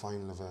quarter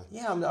final of a.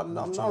 Yeah, I'm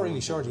not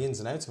really sure the ins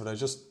and outs of it. I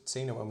just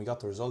seen it when we got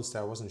the results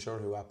there. I wasn't sure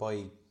who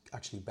Atboy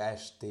actually bet.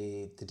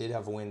 They did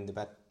have a win. They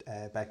bet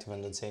Bective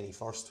and Dunsany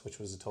first, which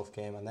was a tough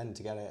game, and then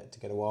to get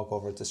a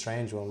walkover, it's a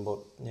strange one.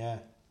 But yeah,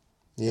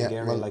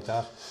 well, like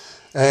that.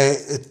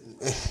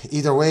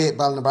 Either way,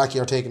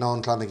 Ballinabrackey are taking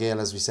on Clonagale,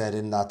 as we said,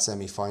 in that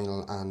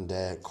semi-final, and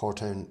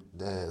Cortown,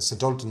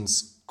 St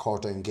Ultan's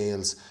Cortown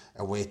Gales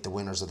await the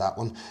winners of that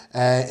one.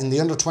 In the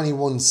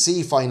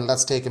under-21C final,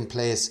 that's taking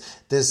place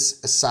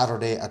this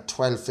Saturday at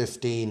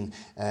 12:15,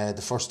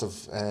 the 1st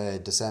of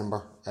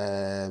December.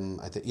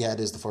 I think, it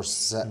is the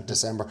 1st of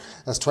December.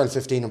 That's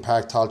 12:15 in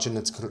Park Tolchin.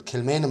 It's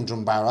Kilmainham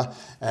Drumbarra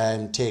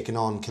taking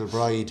on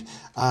Kilbride,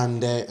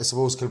 and I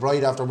suppose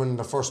Kilbride, after winning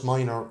their first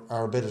minor,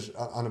 are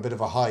on a bit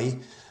of a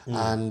high,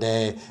 and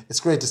it's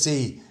great to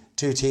see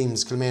two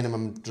teams, Kilmainham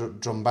and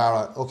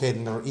Drumbarra. Okay,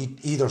 and they're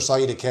either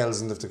side of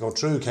Kells, and they have to go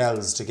through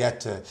Kells to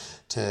get to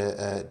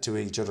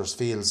each other's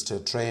fields to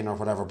train or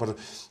whatever. But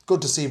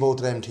good to see both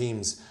of them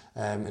teams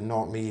in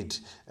Northmead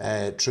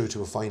through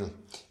to a final.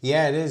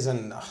 Yeah, it is,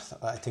 and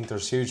I think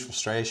there's huge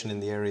frustration in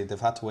the area. They've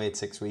had to wait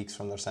 6 weeks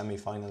from their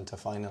semi-final to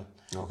final,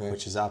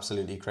 which is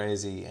absolutely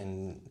crazy.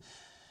 And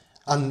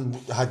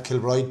had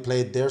Kilbride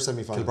played their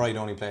semi-final? Kilbride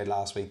only played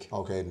last week.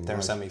 Okay,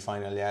 their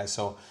semi-final, yeah.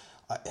 So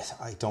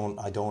I don't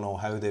know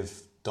how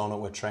they've done it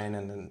with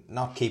training and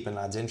not keeping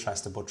lads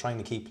interested, but trying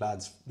to keep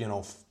lads,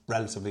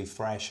 relatively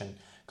fresh and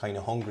kind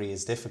of hungry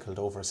is difficult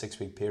over a 6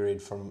 week period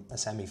from a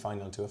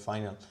semi-final to a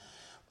final.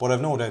 But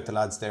I've no doubt the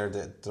lads there,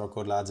 that there are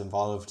good lads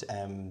involved.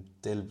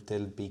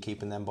 They'll be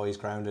keeping them boys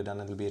grounded,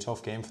 and it'll be a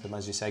tough game for them.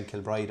 As you said,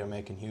 Kilbride are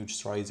making huge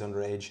strides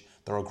underage.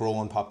 They're a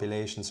growing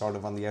population, sort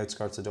of on the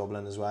outskirts of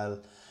Dublin as well.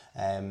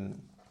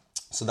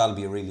 So that'll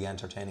be a really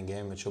entertaining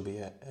game. It should be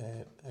a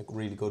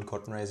really good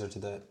curtain raiser to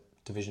the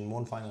Division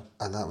 1 final.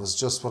 And that was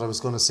just what I was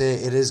going to say.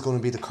 It is going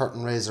to be the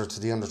curtain raiser to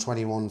the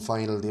under-21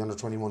 final, the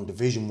under-21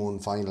 Division 1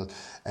 final,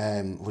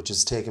 which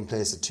is taking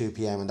place at 2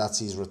 p.m, and that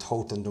sees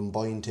Ratoath and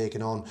Dunboyne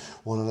taking on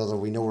one another.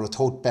 We know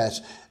Ratoath bet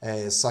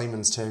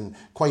Simonstown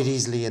quite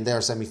easily in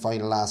their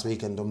semi-final last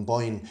week, and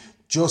Dunboyne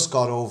just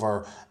got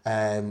over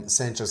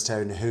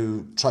Seneschalstown,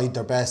 who tried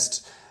their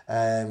best,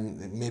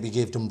 maybe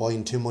gave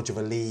Dunboyne too much of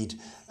a lead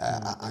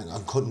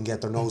and couldn't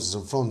get their noses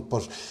in front.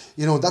 But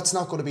that's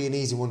not going to be an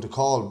easy one to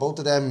call. Both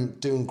of them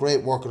doing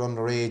great work at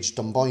underage,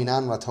 Dunboyne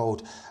and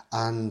Ratoath,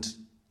 and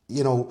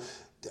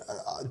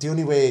the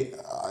only way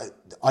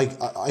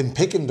I'm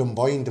picking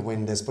Dunboyne to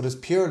win this, but it's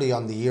purely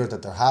on the year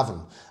that they're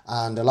having,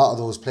 and a lot of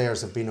those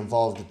players have been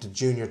involved with the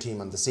junior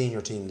team and the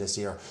senior team this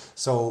year.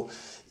 So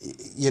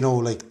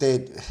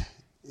they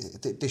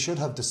should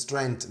have the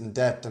strength and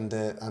depth and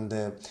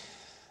the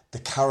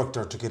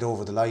character to get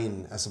over the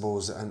line, I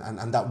suppose,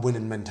 and that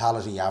winning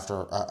mentality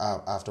after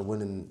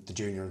winning the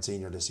junior and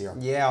senior this year.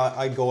 Yeah,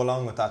 I'd go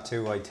along with that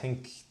too. I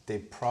think they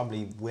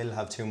probably will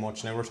have too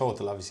much. Now, Ratoath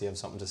will obviously have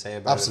something to say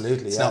about it.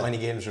 Absolutely, it's not many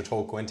games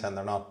Ratoath go into and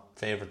they're not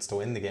favourites to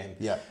win the game.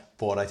 Yeah.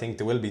 But I think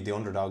they will be the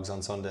underdogs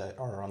on Sunday,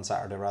 or on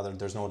Saturday rather.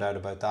 There's no doubt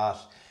about that.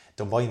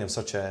 Dunboyne have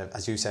such a,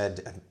 as you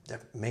said, a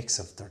mix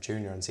of their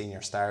junior and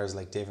senior stars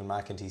like David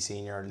McEntee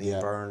Senior, Lee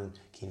Byrne,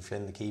 Keane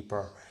Flynn the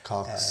keeper,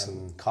 Cox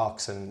and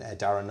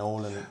Darren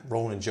Nolan,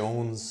 Ronan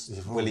Jones,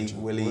 Willie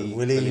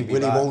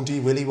won't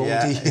he?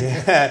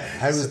 Yeah.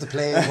 How's the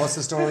play? What's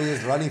the story?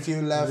 Is there any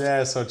fuel left?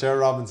 Yeah, so Ger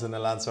Robinson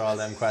will answer all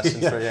them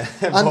questions for you.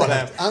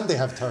 And they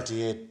have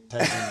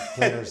 38,000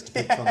 players to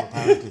pick from,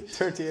 apparently.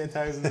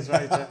 38,000 is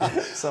right,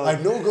 yeah. So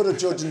I'm no good at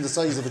judging the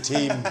size of a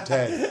team,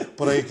 Ted,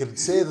 but I could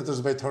say that there's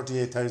about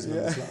 38,000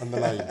 on the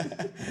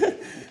line.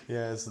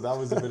 Yeah, so that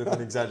was a bit of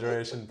an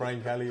exaggeration.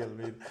 Brian Kelly will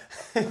be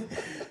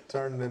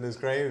turning in his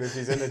grave if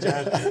he's in a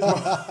chat.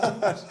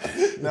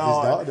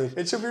 No,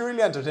 it should be a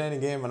really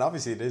entertaining game, and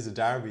obviously it is a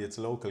derby, it's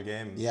a local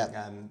game.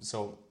 Yeah.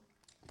 So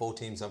both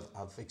teams have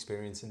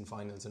experience in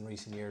finals in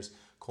recent years.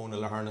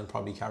 Conal Ahern will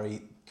probably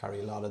carry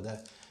a lot of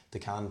the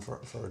can for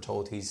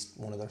Ratoath. He's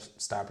one of their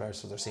star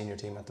players for their senior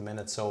team at the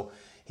minute, so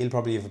he'll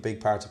probably have a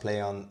big part to play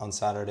on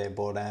Saturday.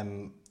 But I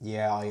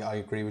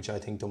agree with you. I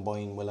think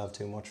Dunboyne will have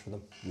too much for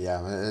them.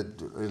 Yeah,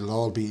 it'll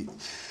all be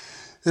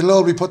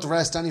put to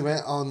rest anyway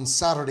on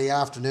Saturday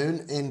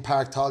afternoon in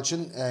Park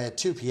Tolchin,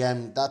 2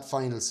 p.m. That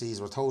final sees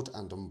Ratoath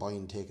and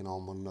Dunboyne taking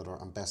on one another,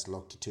 and best of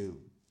luck to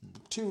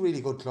two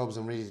really good clubs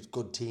and really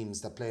good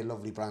teams that play a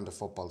lovely brand of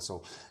football.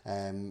 So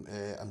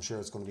I'm sure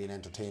it's going to be an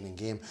entertaining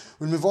game.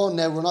 We'll move on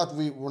now.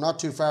 We're not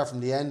too far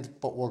from the end,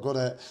 but we're going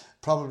to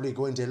probably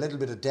go into a little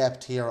bit of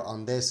depth here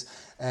on this.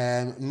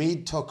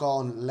 Meath took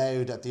on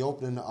Louth at the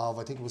opening of,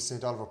 I think it was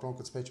St Oliver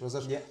Plunkett's pitch, was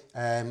it?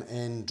 Yeah.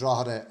 In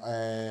Drogheda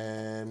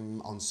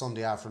on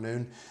Sunday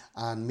afternoon,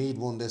 and Meath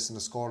won this in a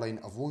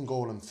scoreline of 1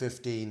 goal and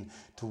 15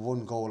 to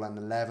 1 goal and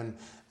 11.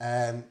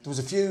 There was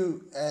a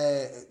few,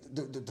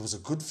 there was a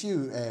good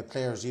few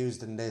players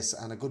used in this,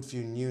 and a good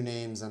few new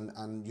names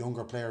and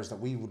younger players that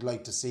we would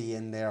like to see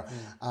in there.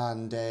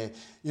 And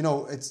you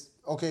know, it's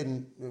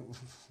okay.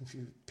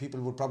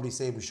 People would probably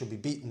say we should be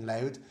beaten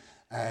Louth,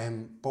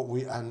 but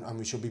we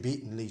should be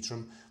beating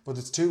Leitrim. But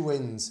it's 2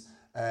 wins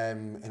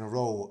in a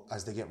row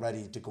as they get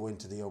ready to go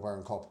into the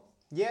O'Byrne Cup.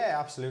 Yeah,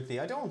 absolutely.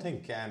 I don't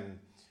think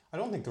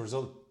the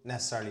result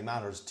necessarily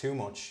matters too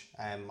much.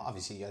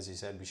 Obviously, as you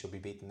said, we should be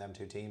beating them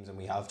 2 teams, and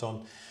we have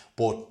done.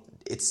 But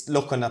it's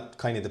looking at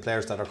kind of the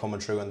players that are coming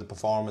through and the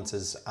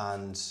performances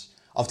and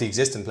of the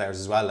existing players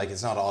as well. Like,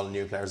 it's not all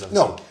new players.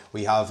 Obviously. No,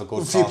 we have a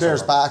good few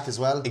players back as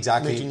well.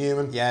 Exactly, Mickey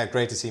Newman. Yeah,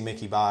 great to see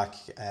Mickey back.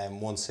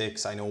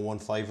 1-6. I know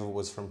 1-5 of it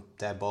was from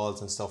dead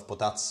balls and stuff, but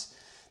that's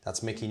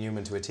Mickey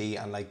Newman to a T.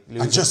 And like,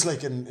 and just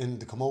like in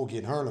the camogie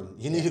in hurling,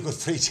 you need a good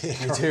free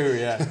taker. You do,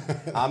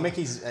 yeah.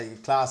 Mickey's a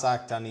class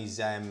act, and he's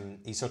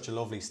such a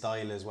lovely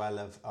style as well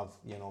of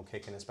you know,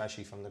 kicking,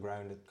 especially from the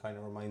ground. It kind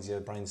of reminds you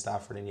of Brian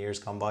Stafford in years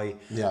gone by.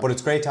 Yeah. But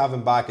it's great to have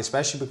him back,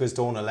 especially because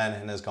Donal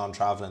Lenihan has gone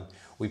travelling.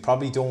 We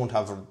probably don't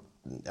have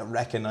a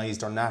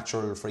recognised or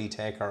natural free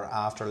taker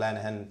after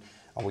Lenihan,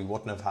 or we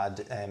wouldn't have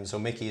had. So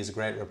Mickey is a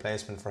great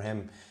replacement for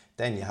him.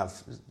 Then you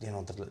have, you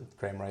know,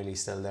 Graham Riley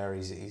still there.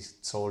 He's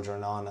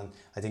soldiering on, and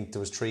I think there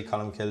was 3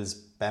 column kills.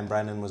 Ben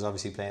Brennan was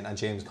obviously playing, and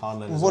James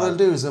Conlon. What I'll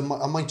do is I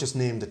might just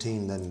name the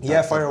team then.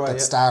 That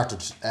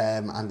started,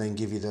 and then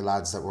give you the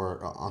lads that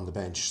were on the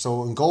bench.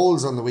 So in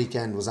goals on the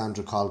weekend was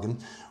Andrew Colgan.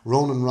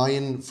 Ronan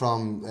Ryan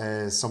from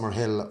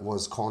Summerhill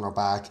was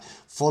cornerback.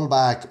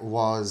 Fullback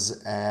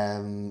was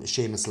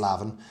Seamus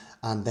Lavin,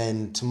 and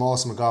then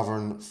Tomás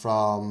McGovern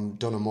from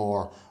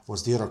Dunamore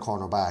was the other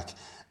cornerback.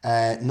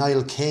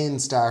 Niall Kane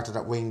started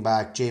at wing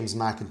back, James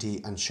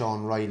McEntee and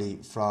Sean Riley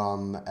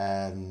from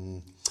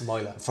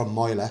Moyla.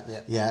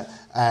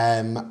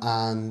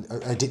 And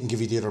I didn't give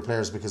you the other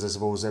players because I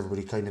suppose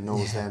everybody kind of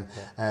knows them.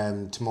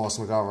 Tomás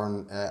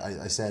McGovern,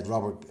 I said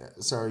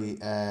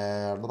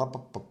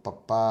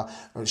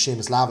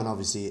Seamus Lavin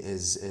obviously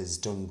is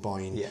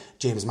Dunboyne.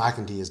 James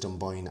McEntee is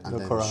Dunboyne, and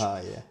then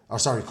Curraha,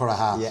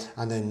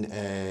 and then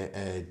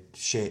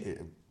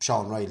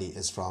Sean Riley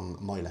is from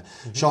Moyla.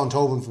 Sean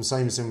Tobin from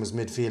Simonstown was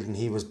midfield, and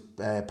he was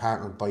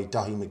partnered by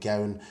Daithí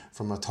McGowan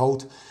from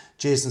Ratoath.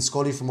 Jason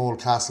Scully from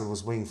Oldcastle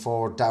was wing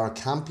forward. Dara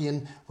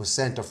Campion was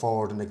centre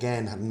forward, and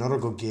again had another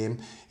good game.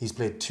 He's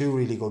played 2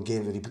 really good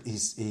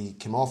games. He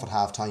came off at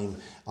half time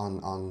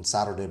on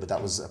Saturday, but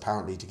that was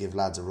apparently to give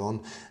lads a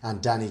run.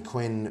 And Danny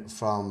Quinn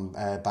from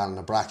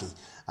Ballinabrackey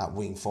at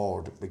wing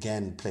forward,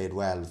 again played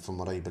well from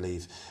what I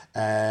believe.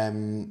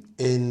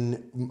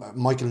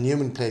 Michael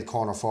Newman played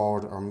corner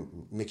forward, or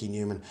Mickey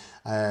Newman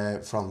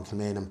from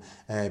Kilmainham.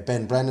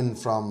 Ben Brennan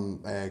from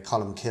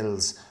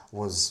Columkills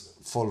was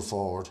full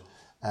forward.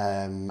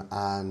 Ben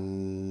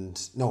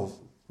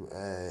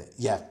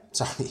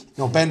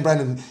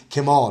Brennan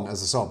came on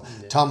as a sub.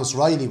 Thomas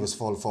Riley was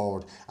full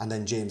forward, and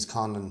then James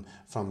Conlon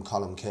from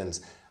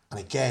Columkills. And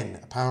again,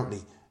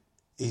 apparently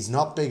he's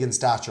not big in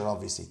stature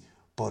obviously,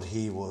 but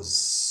he was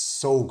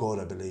so good,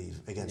 I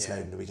believe, against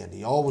Louth in the weekend.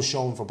 He always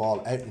shone for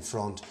ball out in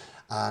front,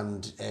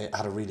 and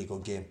had a really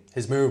good game.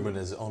 His movement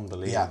is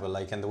unbelievable,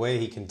 and the way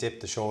he can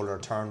dip the shoulder,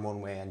 turn one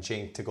way and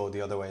jink to go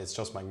the other way, it's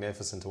just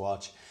magnificent to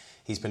watch.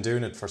 He's been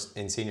doing it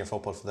in senior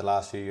football for the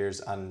last few years,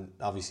 and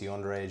obviously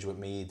underage with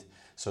Meath,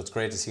 so it's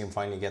great to see him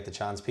finally get the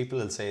chance. People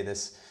will say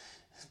this,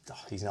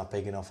 he's not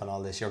big enough and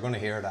all this, you're going to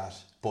hear that,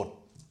 but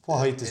what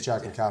height is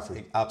Jack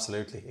McCaffrey?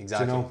 Absolutely,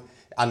 exactly. Do you know?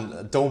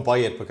 And don't buy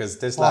it, because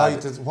this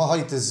lad... What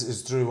height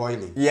is Drew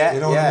Wiley? Yeah,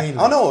 you know what I mean?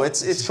 Like, oh no,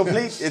 it's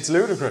complete, it's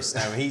ludicrous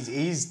now.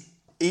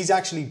 He's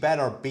actually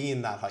better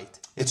being that height.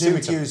 It's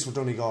Jim Hughes for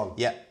Donegal.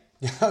 Yeah.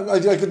 I'm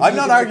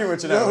not arguing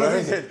with you now.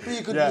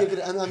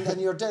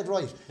 And you're dead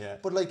right. Yeah.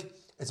 But like,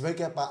 it's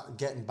about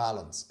getting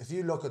balance. If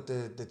you look at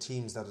the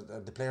teams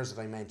the players that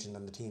I mentioned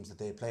and the teams that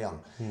they play on,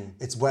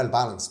 it's well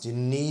balanced. You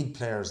need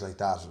players like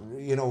that.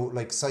 You know,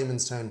 like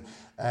Simonstown,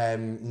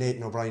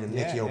 Nathan O'Brien and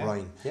Nicky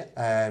O'Brien.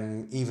 Yeah.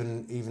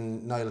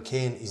 Even Niall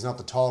Kane, he's not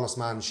the tallest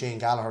man. Shane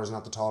Gallagher is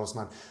not the tallest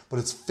man. But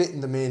it's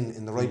fitting them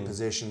in the right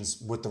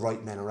positions with the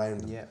right men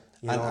around them. Yeah.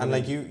 And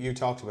like you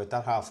talked about,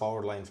 that half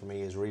forward line for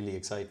me is really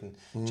exciting.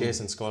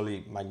 Jason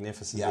Scully,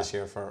 magnificent this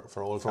year for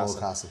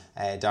Oldcastle.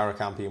 Dara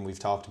Campion, we've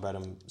talked about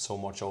him so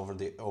much over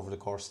the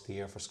course of the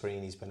year for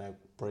Screen. He's been out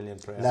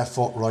brilliant. Left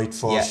foot, right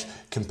foot,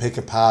 can pick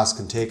a pass,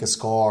 can take a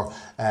score,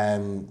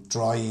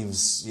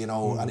 drives,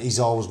 and he's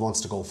always wants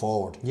to go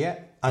forward. Yeah,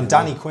 and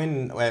Danny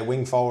Quinn,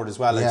 wing forward as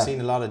well. I've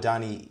seen a lot of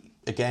Danny.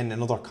 Again,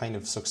 another kind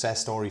of success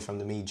story from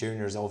the Meath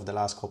juniors over the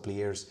last couple of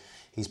years.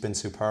 He's been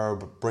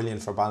superb,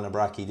 brilliant for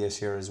Ballinabrackey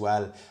this year as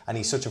well, and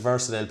he's such a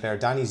versatile player.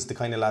 Danny's the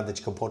kind of lad that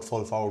you can put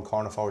full forward,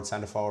 corner forward,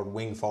 centre forward,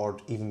 wing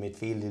forward, even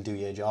midfield, he'll do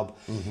you a job.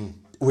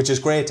 Which is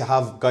great to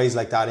have guys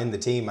like that in the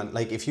team. And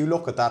like, if you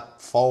look at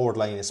that forward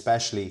line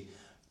especially,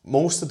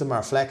 most of them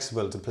are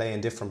flexible to play in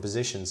different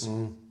positions.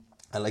 And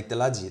like the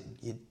lads,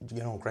 you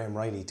know, Graham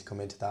Riley to come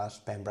into that,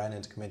 Ben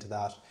Brennan to come into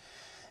that.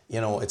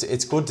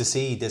 it's good to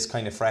see this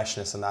kind of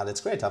freshness and that.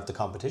 It's great to have the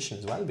competition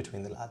as well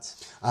between the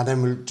lads. And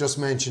then we'll just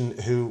mention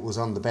who was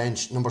on the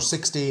bench. Number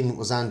 16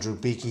 was Andrew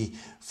Beakey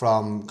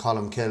from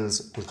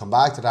Colmcills. We'll come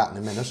back to that in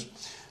a minute.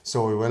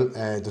 So we will.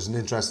 There's an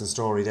interesting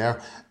story there.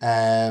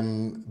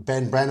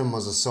 Ben Brennan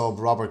was a sub.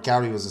 Robert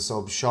Gary was a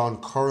sub. Sean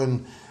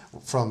Curran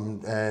from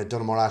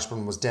Dunamore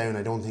Ashburn was down.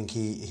 I don't think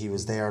he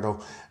was there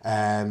though.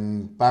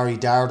 Barry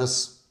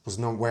Dardis was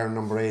wearing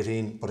number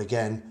 18, but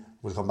again,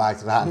 we'll come back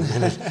to that in a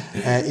minute.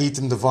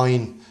 Ethan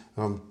Devine,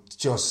 I'm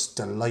just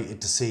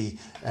delighted to see,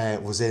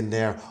 was in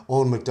there.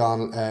 Owen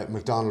McDonald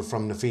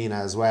from Nafina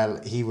as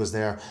well, he was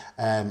there.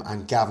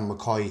 And Gavin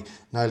McCoy.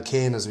 Niall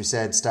Kane, as we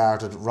said,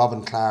 started.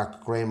 Robin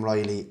Clark, Graham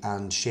Riley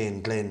and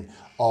Shane Glynn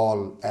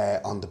all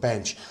on the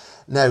bench.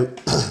 Now,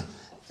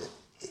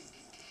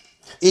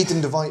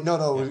 Ethan Devine,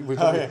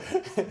 there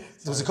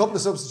was a couple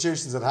of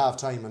substitutions at half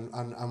time,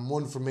 and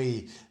one for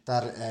me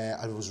that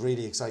I was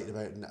really excited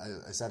about, and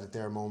I said it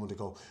there a moment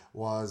ago,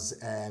 was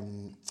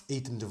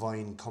Ethan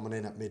Devine coming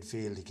in at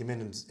midfield. He came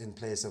in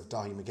place of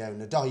Dahi McGowan.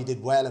 Now, Dahi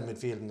did well in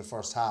midfield in the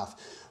first half,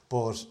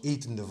 but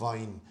Ethan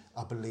Devine,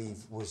 I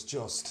believe, was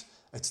just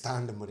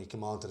outstanding when he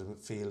came onto the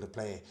field to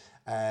play.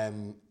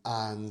 And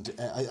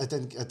I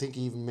think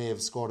he even may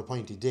have scored a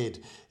point. He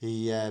did.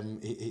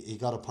 He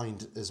got a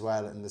point as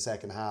well in the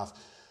second half.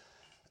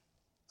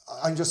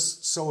 I'm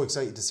just so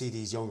excited to see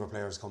these younger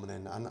players coming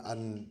in,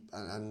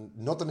 and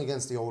nothing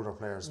against the older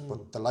players,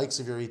 but the likes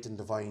of your Ethan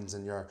Devines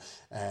and your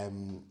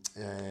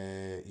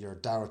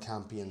Dara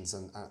Campions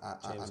and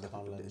James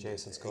Connell and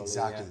Jason Scully.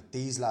 Exactly. Yeah.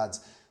 These lads,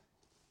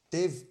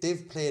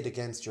 they've played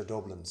against your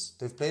Dublins,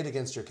 they've played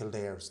against your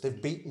Kildares,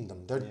 they've beaten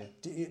them.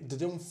 They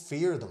don't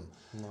fear them.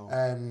 No.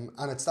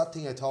 And it's that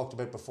thing I talked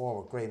about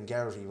before with Graham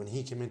Geraghty when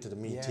he came into the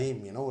Meath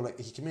team. Like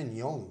he came in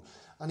young,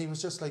 and he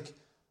was just like,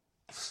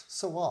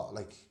 so what?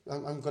 Like,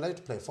 I'm going out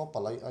to play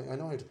football. I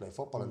know how to play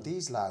football. And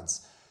these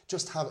lads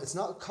just have, it's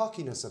not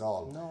cockiness at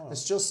all. No.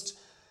 It's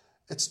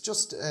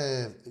just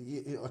a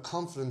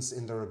confidence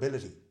in their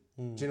ability.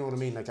 Do you know what I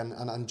mean? Like,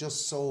 and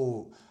just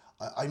so,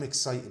 I'm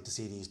excited to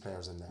see these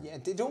players in there. Yeah,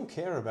 they don't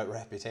care about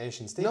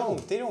reputations. They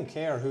don't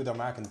care who they're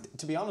marking.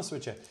 To be honest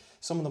with you,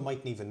 some of them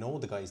mightn't even know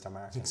the guys they're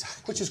marking.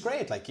 Exactly. Which is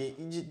great. Like,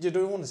 you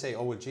don't want to say,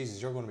 oh, well,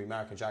 Jesus, you're going to be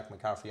marking Jack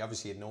McCaffrey.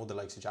 Obviously, you'd know the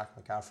likes of Jack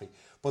McCaffrey.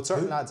 But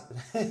certain lads...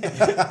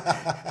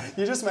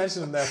 You just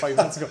mentioned him there 5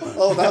 minutes ago.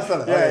 Oh, that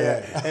fella.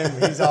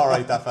 Yeah. He's all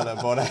right, that fella.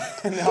 But,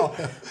 no.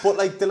 But,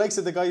 like, the likes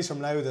of the guys from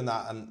Louth and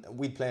that, and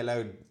we'd play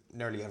Louth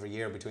nearly every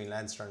year between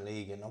Leinster and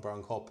League and Upper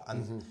and Cup.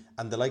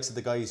 And the likes of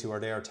the guys who are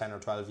there 10 or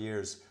 12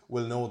 years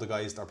will know the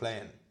guys they're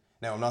playing.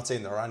 Now, I'm not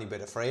saying they're any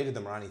bit afraid of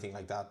them or anything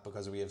like that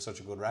because we have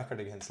such a good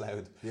record against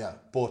Louth. Yeah.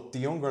 But the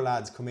younger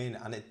lads come in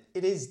and it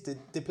is,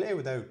 they play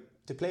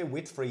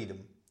with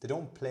freedom. They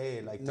don't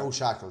play like... No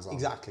shackles on.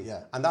 Exactly.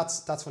 Yeah. And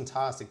that's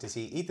fantastic to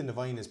see. Ethan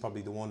Devine is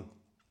probably the one,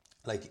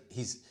 like,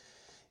 he's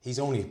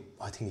only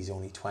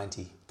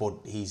 20, but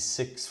he's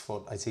 6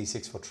 foot, I'd say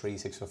 6'3",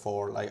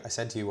 6'4". Like I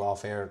said to you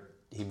off air,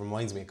 he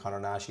reminds me of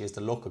Conor Nash. He has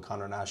the look of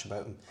Conor Nash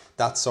about him.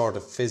 That sort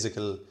of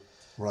physical...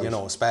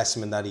 Right.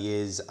 Specimen that he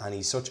is, and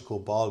he's such a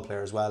good ball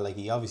player as well. Like,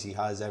 he obviously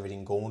has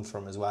everything going for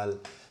him as well.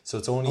 So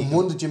it's only... And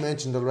one that you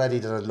mentioned already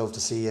that I'd love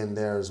to see in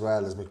there as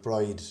well is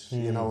McBride.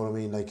 You know what I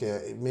mean? Like,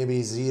 maybe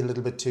is he a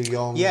little bit too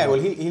young? Yeah, well,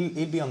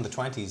 he'll be on the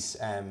 20s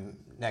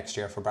next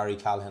year for Barry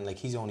Callahan. Like,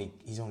 he's only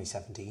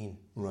 17,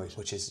 right?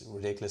 Which is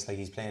ridiculous. Like,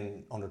 he's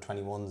playing under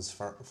 21s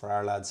for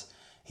our lads.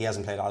 He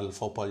hasn't played adult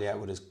football yet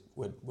with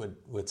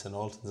St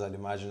Ultans, I'd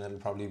imagine it'll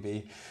probably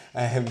be.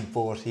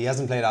 But he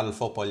hasn't played adult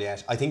football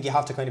yet. I think you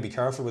have to kind of be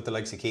careful with the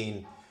likes of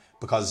Keane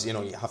because, you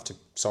have to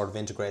sort of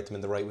integrate them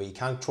in the right way. You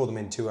can't throw them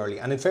in too early.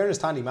 And in fairness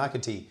to Andy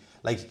McEntee,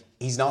 like,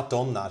 he's not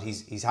done that.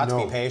 He's had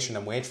to be patient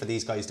and wait for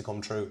these guys to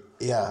come through.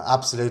 Yeah,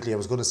 absolutely. I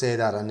was going to say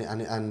that.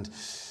 And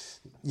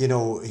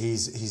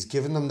he's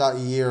given them that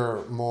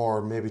year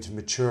more maybe to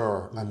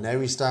mature. And now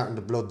he's starting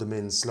to blood them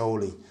in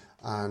slowly.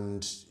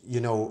 And,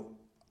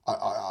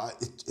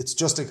 it's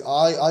just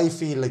I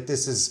feel like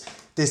this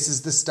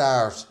is the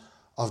start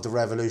of the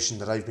revolution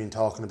that I've been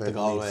talking about in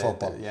Meath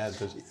football.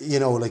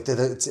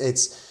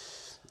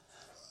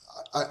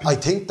 I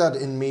think that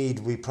in Meath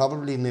we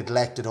probably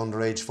neglected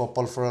underage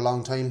football for a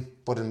long time,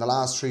 but in the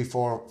last 3,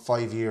 4,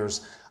 5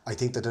 years, I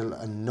think that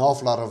an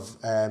awful lot of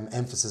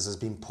emphasis has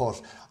been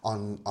put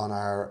on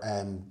our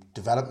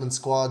development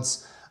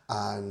squads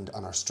and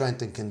on our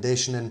strength and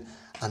conditioning.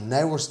 And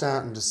now we're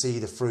starting to see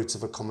the fruits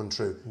of it coming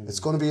through. It's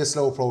going to be a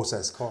slow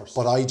process, of course,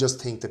 but I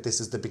just think that this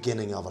is the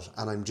beginning of it.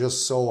 And I'm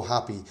just so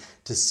happy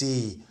to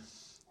see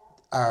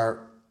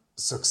our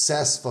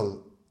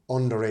successful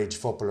underage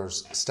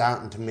footballers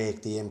starting to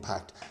make the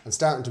impact and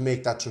starting to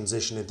make that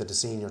transition into the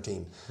senior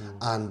team.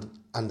 And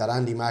that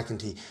Andy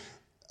McEntee,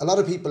 a lot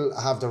of people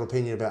have their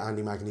opinion about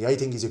Andy McEntee. I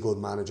think he's a good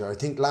manager. I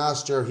think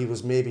last year he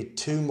was maybe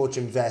too much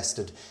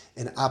invested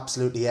in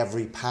absolutely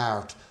every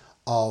part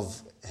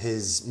of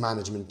his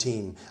management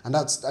team, and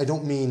that's, I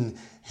don't mean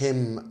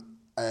him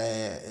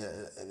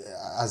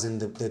as in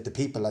the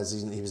people, as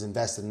in he was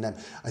invested in them.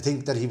 I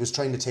think that he was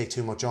trying to take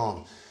too much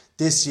on.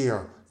 This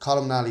year,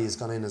 Colm Nally has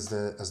gone in as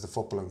the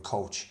footballing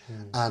coach,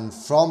 and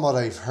from what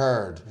I've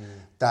heard,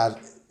 that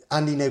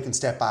Andy now can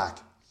step back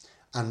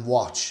and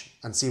watch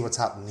and see what's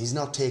happening. He's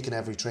not taking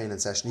every training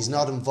session. He's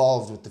not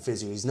involved with the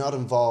physio. He's not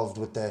involved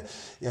with the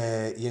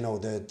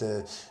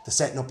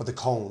setting up of the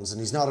cones, and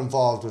he's not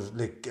involved with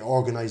like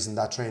organising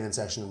that training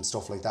session and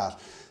stuff like that.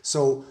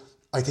 So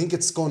I think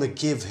it's going to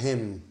give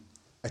him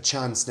a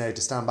chance now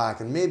to stand back,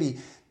 and maybe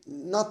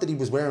not that he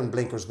was wearing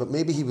blinkers, but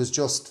maybe he was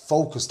just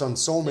focused on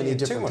so many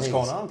different things. Too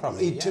much going on,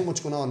 probably. He had too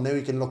much going on. Now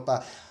he can look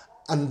back,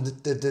 and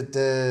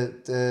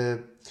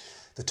the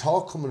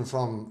talk coming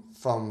from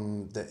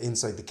the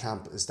inside the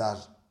camp is that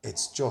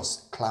it's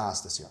just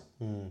class this year.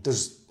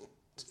 There's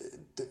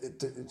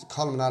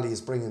Colm Nally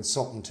is bringing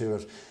something to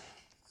it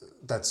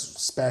that's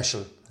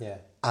special,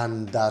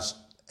 and that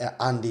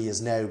Andy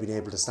is now being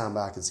able to stand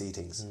back and see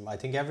things. I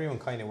think everyone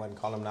kind of, when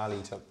Colm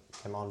Nally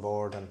came on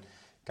board, and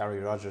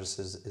Gary Rogers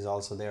is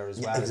also there as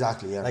well.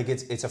 Exactly, yeah. Like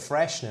it's a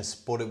freshness,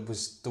 but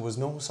there was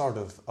no sort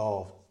of,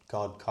 oh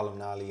God, Colm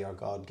Nally, or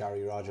God,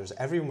 Gary Rogers.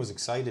 Everyone was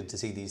excited to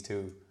see these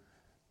two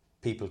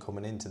people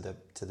coming into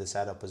the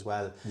setup as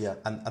well. Yeah.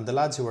 And the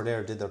lads who were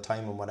there did their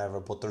time and whatever,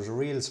 but there's a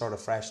real sort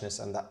of freshness,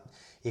 and that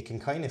you can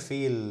kind of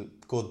feel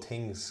good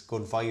things,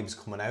 good vibes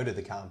coming out of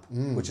the camp,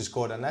 which is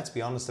good. And let's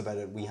be honest about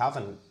it, we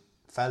haven't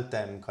felt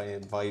them kind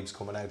of vibes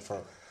coming out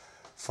for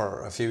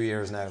a few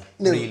years now,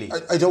 really.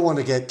 I don't want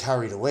to get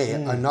carried away.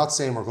 I'm not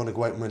saying we're going to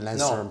go out and win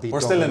Leinster and beat we're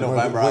Dublin. Still in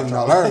November win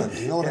All Ireland.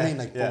 You know what I mean?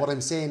 Like, yeah. But what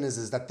I'm saying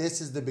is that this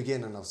is the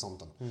beginning of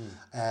something.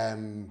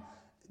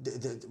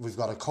 We've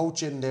got a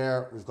coach in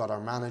there, we've got our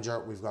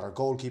manager, we've got our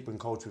goalkeeping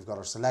coach, we've got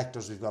our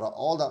selectors, we've got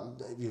all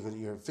that, you've got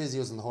your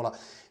physios and the whole lot.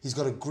 He's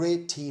got a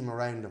great team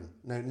around him.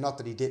 Now, not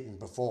that he didn't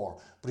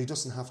before, but he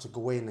doesn't have to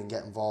go in and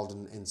get involved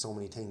in so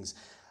many things.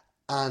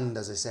 And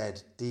as I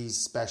said, these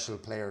special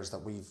players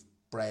that we've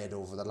bred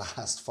over the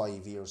last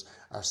 5 years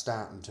are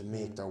starting to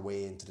make their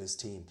way into this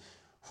team,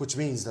 which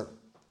means that,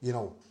 you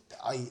know,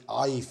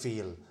 I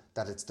feel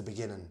that it's the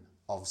beginning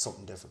of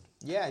something different.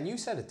 Yeah, and you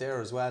said it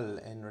there as well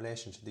in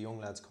relation to the young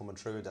lads coming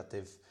through, that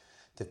they've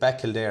bet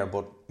Kildare,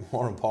 but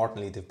more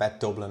importantly they've bet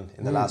Dublin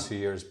in the last few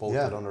years, both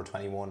at under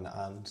 21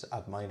 and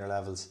at minor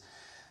levels,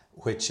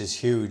 which is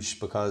huge,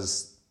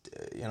 because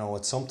you know,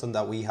 it's something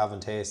that we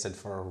haven't tasted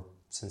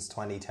since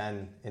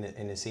 2010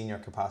 in a senior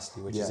capacity,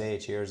 which is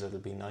 8 years. It'll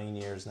be 9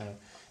 years now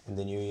in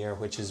the new year,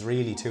 which is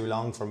really too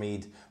long for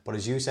Meath. But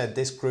as you said,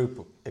 this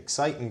group,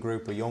 exciting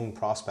group of young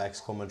prospects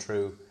coming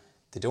through,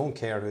 they don't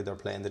care who they're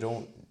playing,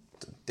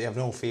 they have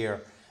no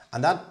fear,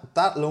 and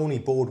that'll only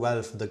bode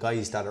well for the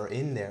guys that are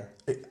in there.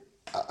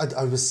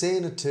 I was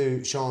saying it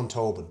to Sean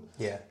Tobin,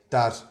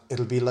 that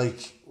it'll be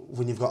like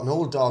when you've got an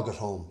old dog at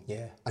home,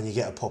 and you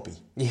get a puppy.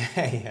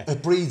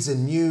 It breathes a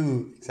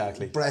new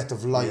breath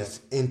of life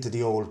into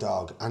the old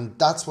dog, and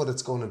that's what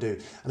it's going to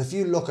do. And if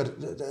you look at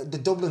the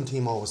Dublin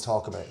team, always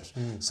talk about it,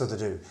 so they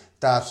do,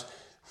 that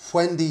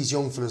when these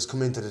young fellas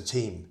come into the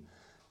team,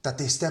 that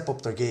they step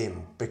up their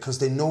game, because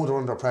they know they're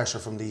under pressure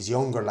from these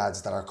younger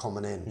lads that are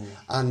coming in.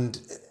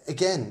 And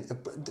again,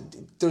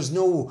 there's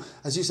no,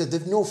 as you said,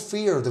 they've no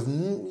fear. They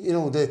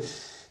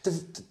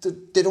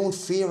don't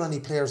fear any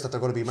players that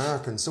they're going to be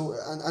marking. So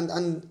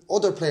and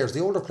other players, the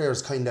older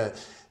players, kind of,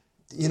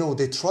 you know,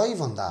 they thrive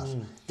on that.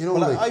 You know,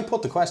 well, I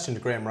put the question to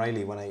Graham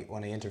Riley when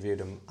I interviewed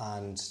him,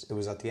 and it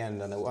was at the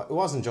end, and it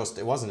wasn't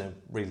a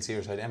real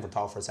serious. I never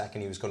thought for a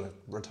second he was going to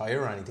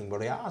retire or anything,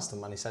 but I asked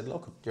him, and he said,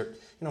 "Look, you're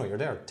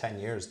there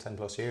 10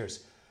 plus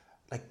years.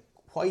 Like,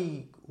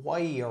 why,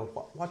 or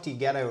what do you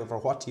get out of, or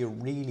what do you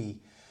really?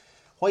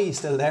 Why are you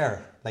still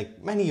there?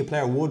 Like, many a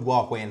player would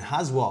walk away and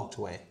has walked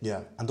away.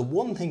 Yeah. And the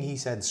one thing he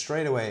said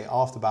straight away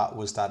off the bat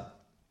was that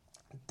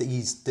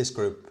this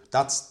group,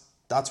 that's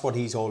what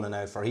he's holding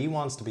out for. He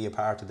wants to be a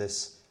part of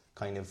this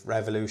kind of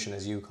revolution,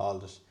 as you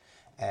called it.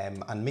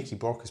 And Mickey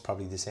Burke is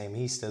probably the same.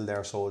 He's still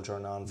there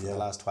soldiering on for the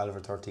last 12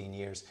 or 13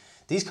 years.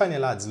 These kind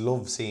of lads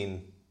love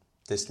seeing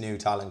this new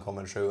talent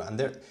coming through, and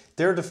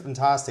they're the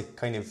fantastic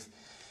kind of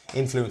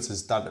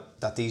influences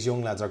that these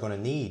young lads are going to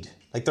need.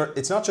 Like,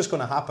 it's not just going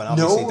to happen,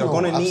 obviously. They're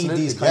going to need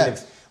these kind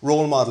of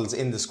role models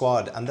in the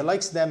squad. And the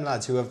likes of them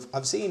lads who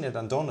have seen it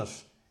and done it,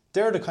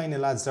 they're the kind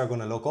of lads they're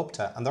going to look up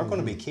to, and they're going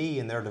to be key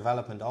in their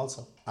development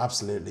also.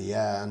 Absolutely,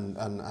 yeah.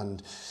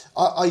 And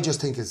I just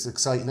think it's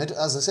exciting.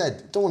 As I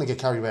said, don't want to get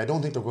carried away. I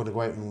don't think they're going to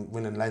go out and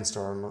win in Leinster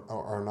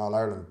or in All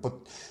Ireland, but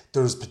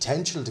there's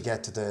potential to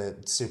get to the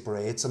Super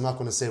 8s. I'm not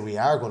going to say we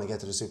are going to get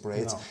to the Super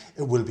 8s. No.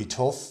 It will be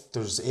tough.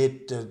 There's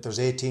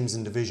eight teams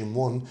in Division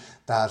 1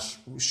 that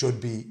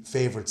should be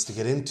favourites to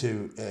get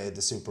into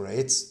the Super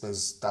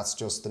 8s. That's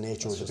just the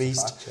nature of the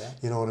beast. Fact, yeah.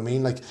 You know what I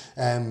mean? Like,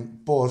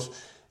 but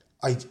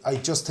I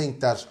just think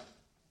that,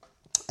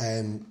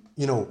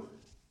 you know,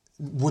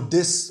 with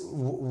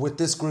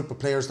this group of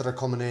players that are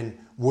coming in,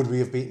 would we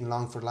have beaten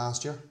Longford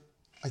last year?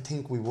 I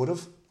think we would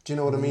have. Do you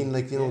know what I mean?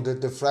 Like, you know,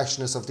 the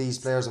freshness of these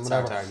players and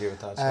whatever. It's hard to argue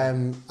with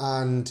that.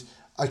 And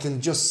I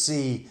can just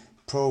see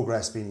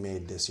progress being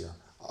made this year.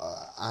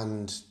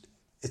 And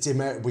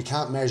we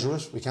can't measure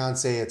it. We can't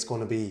say it's going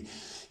to be,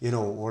 you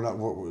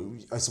know,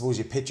 I suppose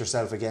you pit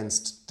yourself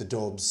against the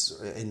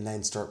Dubs in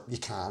Leinster. You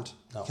can't.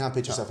 You can't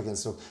pit yourself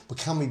against them. But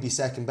can we be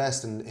second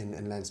best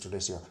in Leinster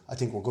this year? I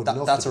think we're good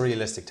enough. That's a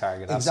realistic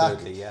target. Exactly.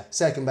 Absolutely, yeah.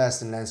 Second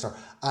best in Leinster,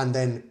 and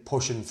then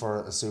pushing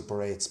for a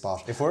Super 8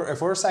 spot. If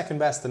we're second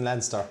best in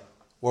Leinster,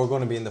 we're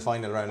going to be in the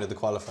final round of the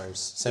qualifiers.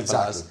 Simple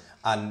as.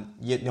 And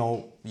you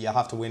know, you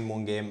have to win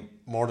one game.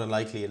 More than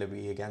likely, it'll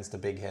be against a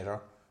big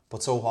hitter.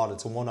 But so hard,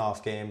 it's a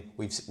one-off game.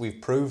 We've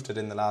proved it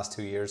in the last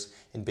 2 years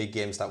in big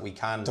games that we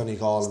can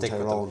Donegal stick and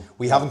with Tyrone. them.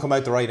 We haven't come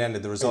out the right end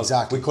of the result.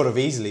 Exactly. We could have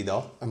easily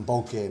though. In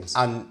both games.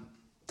 And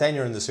then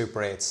you're in the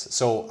Super 8s.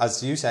 So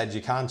as you said,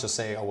 you can't just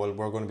say, oh well,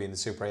 we're going to be in the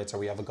Super 8s, or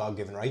we have a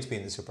God-given right to be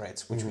in the Super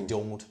 8s, which we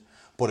don't.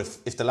 But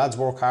if the lads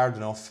work hard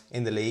enough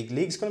in the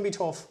league's going to be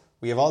tough.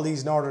 We have all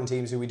these northern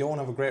teams who we don't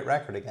have a great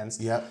record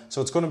against. Yeah.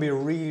 So it's going to be a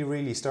really,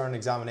 really stern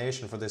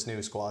examination for this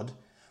new squad.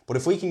 But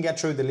if we can get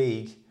through the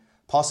league,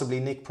 possibly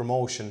nick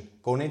promotion,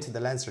 going into the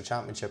Leinster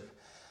Championship,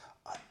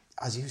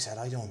 as you said,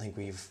 I don't think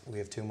we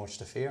have too much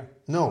to fear.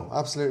 No,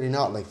 absolutely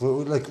not.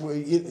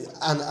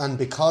 And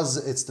because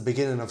it's the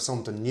beginning of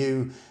something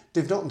new,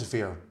 they've nothing to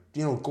fear.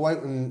 You know, go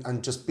out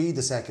and just be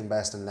the second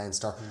best in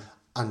Leinster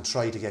and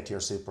try to get to your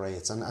Super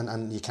 8s.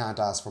 And you can't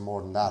ask for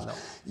more than that. No.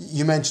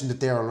 You mentioned it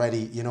there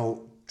already, you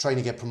know, trying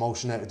to get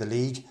promotion out of the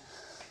league.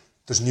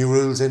 There's new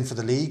rules in for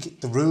the league.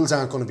 The rules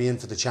aren't going to be in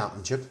for the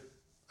championship.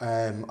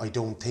 I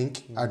don't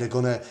think. Are they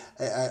going to?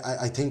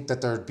 I think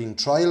that they're being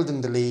trialled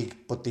in the league,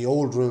 but the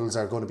old rules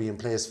are going to be in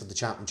place for the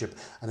championship.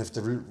 And if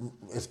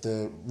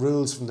the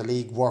rules from the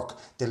league work,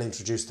 they'll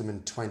introduce them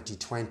in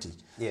 2020.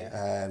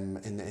 Yeah.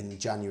 In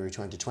January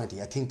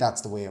 2020. I think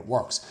that's the way it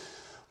works.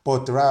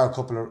 But there are a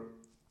couple of.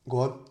 Go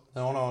on.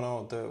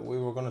 No. We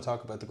were going to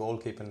talk about the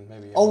goalkeeping,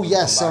 maybe. Oh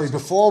yes, sorry.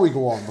 Before we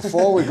go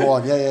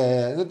on,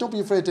 yeah. Don't be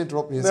afraid to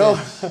interrupt me. No.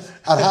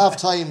 At half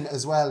time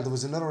as well, there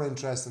was another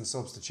interesting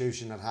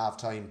substitution at half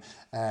time,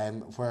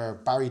 where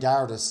Barry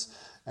Dardis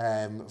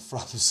from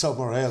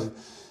Summerhill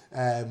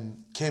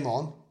came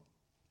on,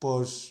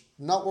 but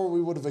not where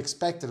we would have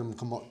expected him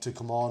to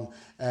come on.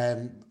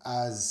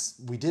 As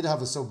we did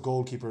have a sub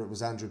goalkeeper, it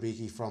was Andrew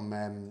Beakey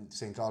from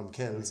St. Colm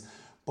Kills,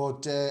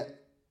 but.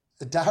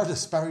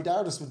 Barry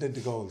Dardis went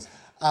into goals,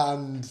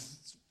 and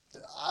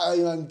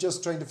I'm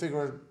just trying to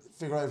figure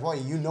out why.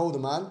 You know the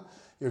man,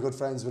 you're good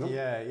friends with him.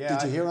 Yeah.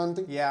 Did you hear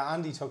anything? Yeah,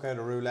 Andy took out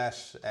a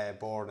roulette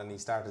board and he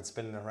started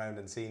spinning around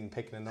and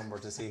picking a number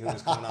to see who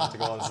was coming on to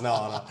goals.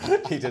 No,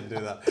 he didn't do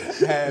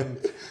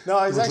that. No,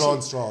 I was We're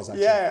drawing straws.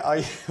 Actually.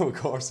 Yeah, of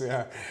course we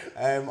are.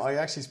 I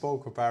actually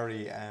spoke with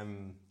Barry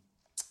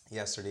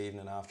yesterday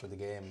evening after the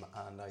game,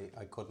 and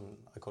I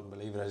couldn't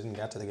believe it. I didn't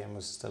get to the game; I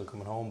was still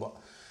coming home, but.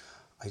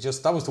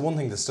 That was the one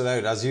thing that stood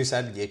out. As you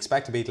said, you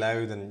expect to beat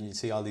Louth and you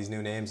see all these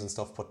new names and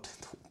stuff, but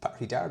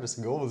Barry Dardis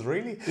and goals,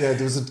 really? Yeah,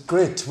 there was a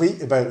great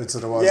tweet about it, so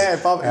there was.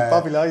 Yeah,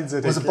 Bobby Lyons, I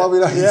think. Was it Bobby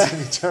Lyons? Yeah.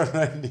 And he turned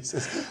around and he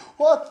says,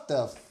 what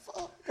the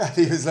fuck? And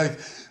he was like,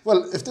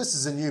 well, if this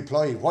is a new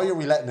ploy, why are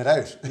we letting it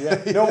out?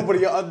 Yeah, no,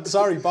 but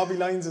sorry, Bobby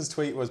Lyons'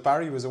 tweet was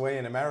Barry was away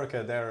in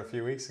America there a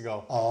few weeks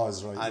ago. Oh,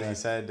 that's right. And he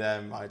said,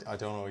 I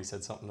don't know, he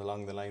said something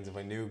along the lines of,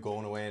 I knew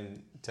going away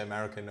to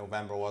America in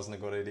November wasn't a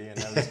good idea, and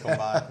now he's come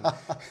back.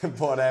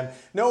 But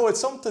no,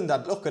 it's something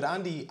that, look at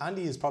Andy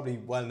is probably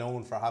well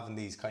known for having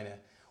these kind of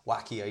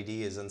wacky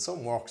ideas, and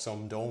some work,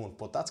 some don't,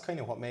 but that's kind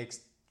of what makes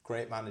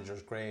great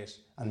managers great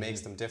and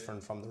makes them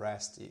different from the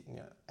rest. You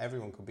know,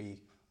 everyone could be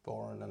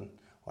boring and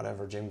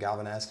whatever, Jim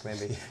Gavin-esque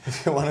maybe,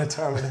 if you want to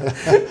term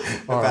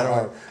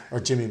it or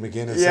Jimmy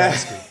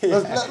McGuinness-esque.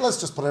 Yeah. Let's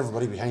just put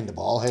everybody behind the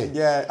ball, hey.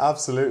 Yeah,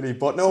 absolutely.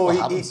 But no,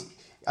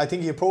 I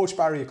think he approached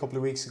Barry a couple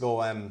of weeks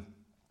ago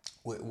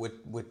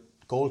with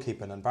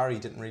goalkeeping, and Barry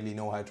didn't really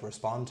know how to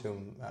respond to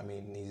him. I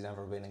mean, he's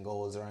never been in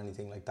goals or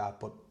anything like that,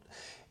 but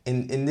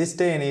in this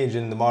day and age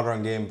in the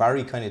modern game,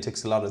 Barry kind of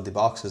ticks a lot of the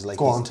boxes. Like,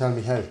 go on, tell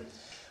me how.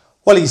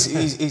 Well,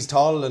 he's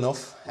tall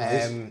enough.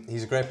 Right.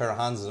 He's a great pair of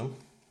hands in him.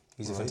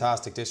 He's a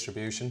fantastic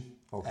distribution.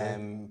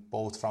 Okay.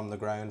 Both from the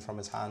ground, from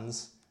his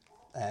hands.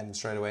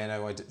 Straight away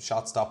now,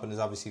 shot stopping is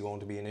obviously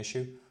going to be an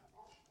issue.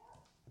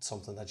 It's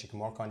something that you can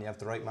work on. You have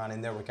the right man in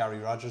there with Gary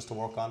Rogers to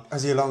work on.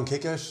 Has he a long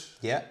kick out?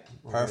 Yeah,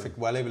 perfect.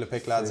 Well able to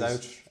pick lads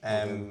out.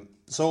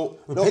 So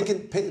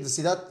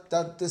see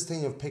that this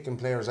thing of picking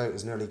players out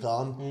is nearly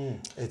gone.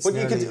 But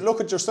you could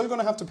look at, you're still going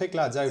to have to pick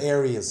lads out.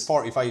 Areas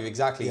 45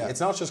 exactly. Yeah. It's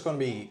not just going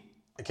to be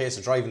a case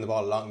of driving the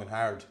ball long and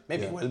hard.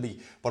 Maybe it will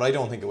be, but I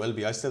don't think it will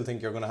be. I still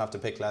think you're going to have to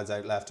pick lads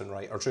out left and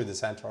right, or through the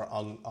centre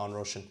on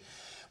rushing.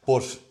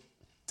 But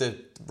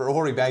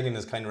Rory Beggan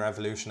has kind of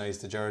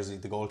revolutionised the jersey,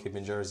 the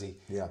goalkeeping jersey,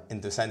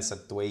 in the sense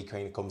that the way he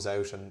kind of comes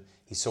out and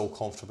he's so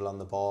comfortable on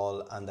the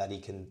ball, and that he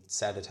can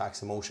set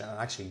attacks in motion and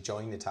actually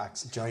join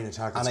attacks. And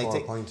score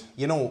a point.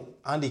 You know,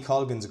 Andy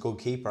Colgan's a good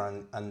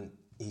keeper and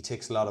he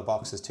ticks a lot of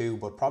boxes too,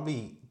 but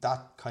probably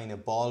that kind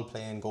of ball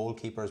playing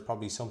goalkeeper is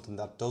probably something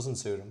that doesn't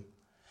suit him.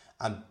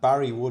 And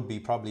Barry would be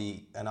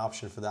probably an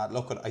option for that.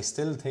 Look, I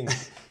still think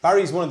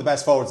Barry's one of the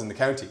best forwards in the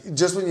county.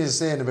 Just when you're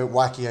saying about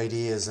wacky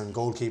ideas and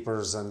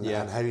goalkeepers and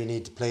how you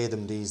need to play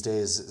them these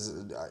days,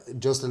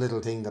 just a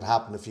little thing that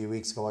happened a few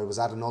weeks ago. I was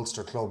at an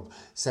Ulster club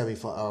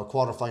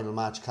quarter-final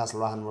match.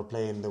 Castlereagh were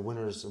playing the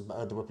winners.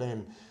 They were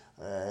playing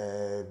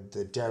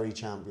the Derry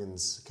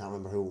champions. Can't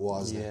remember who it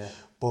was. Yeah.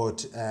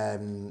 But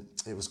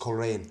it was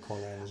Coleraine.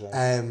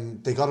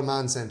 They got a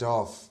man sent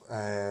off,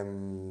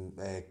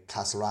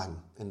 Castlereagh,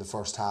 in the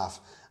first half.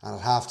 And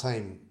at half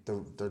time,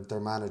 their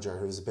manager,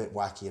 who was a bit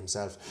wacky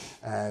himself,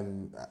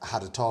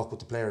 had a talk with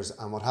the players.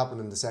 And what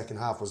happened in the second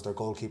half was their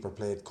goalkeeper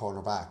played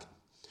cornerback.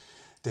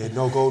 They had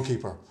no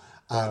goalkeeper.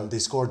 And they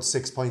scored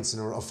 5 points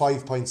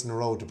in a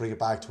row to bring it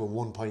back to a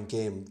 1-point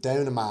game.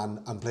 Down a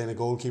man and playing a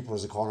goalkeeper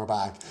as a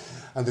cornerback.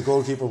 And the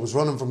goalkeeper was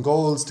running from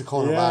goals to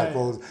cornerback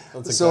goals.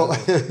 So,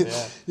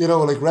 you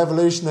know, like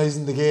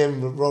revolutionising the game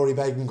with Rory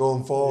Beggan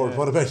going forward.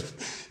 What about,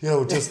 you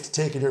know, just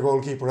taking your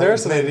goalkeeper out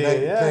and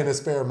playing a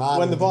spare man?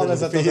 When the ball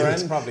is at the other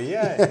end, probably,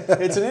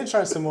 It's an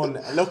interesting one.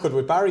 Look,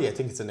 with Barry, I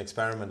think it's an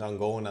experiment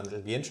ongoing, and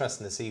it'll be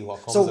interesting to see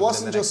what comes of it. So it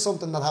wasn't just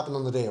something that happened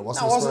on the day? It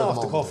wasn't off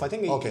the cuff. I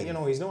think you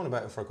know, he's known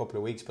about it for a couple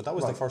of weeks, but that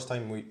was the first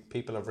time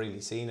people have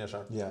really seen it.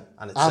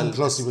 And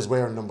plus he was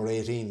wearing number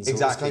 18, so it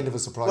was kind of a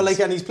surprise. Well,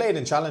 and he's played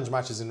in challenge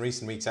matches in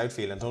recent weeks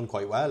outfield and done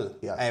quite well.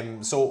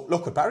 So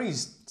look, with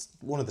Barry's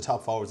one of the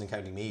top forwards in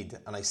County Meath,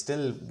 and I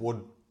still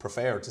would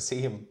prefer to see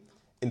him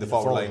in the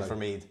forward line for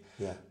Meath.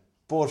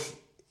 But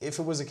if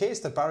it was a case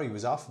that Barry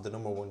was offered the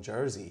number 1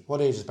 jersey...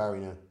 What age is Barry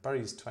now?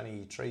 Barry's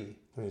 23.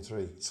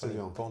 23, still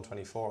young. Going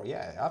 24,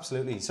 yeah,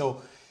 absolutely.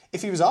 So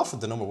if he was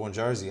offered the number 1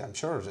 jersey, I'm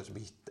sure it would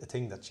be a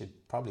thing that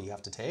you'd probably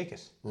have to take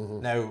it.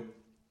 Now,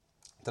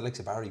 the likes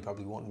of Barry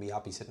probably wouldn't be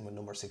happy sitting with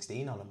number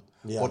 16 on him.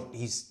 But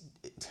he's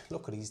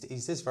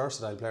this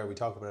versatile player, we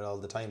talk about it all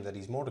the time, that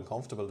he's more than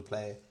comfortable to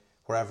play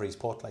wherever he's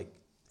put.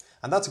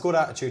 And that's a good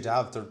attitude to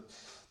have.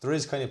 There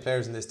is kind of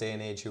players in this day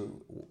and age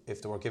who,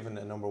 if they were given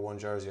a number 1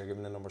 jersey or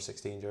given a number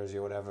 16 jersey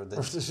or whatever, they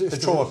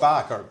throw it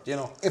back, or, you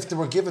know. If they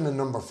were given a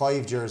number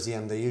 5 jersey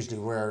and they usually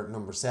wear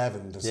number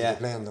 7, so they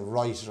play on the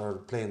right or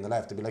play on the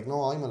left, they'd be like,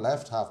 no, I'm a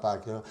left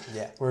half-back, you know.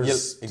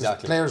 Whereas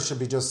players should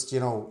be just, you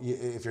know,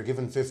 if you're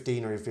given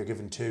 15 or if you're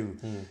given 2,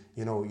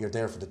 you know, you're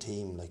there for the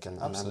team,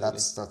 and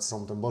that's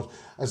something. But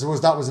I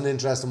suppose that was an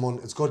interesting one.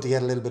 It's good to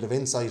get a little bit of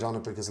insight on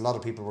it, because a lot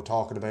of people were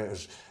talking about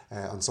it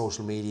on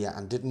social media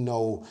and didn't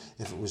know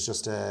if it was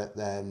just a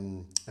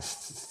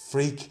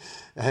freak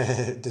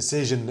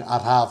decision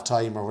at half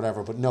time or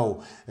whatever, but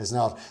no, it's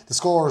not. The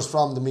scores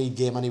from the Meath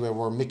game anyway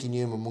were Mickey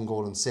Newman 1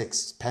 goal and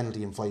 6,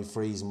 penalty and 5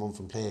 frees and 1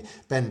 from play.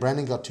 Ben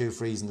Brennan got 2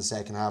 frees in the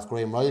second half.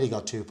 Graham Riley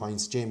got 2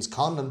 points. James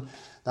Conlon,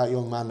 that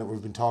young man that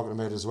we've been talking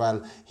about as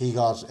well, he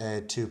got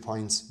 2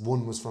 points.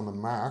 1 was from a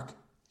mark,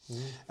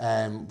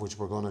 which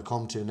we're going to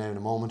come to now in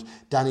a moment.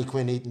 Danny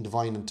Quinn, Ethan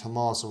Devine and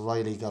Tomas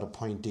O'Reilly got a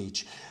point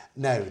each.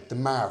 Now, the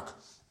mark.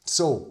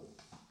 So,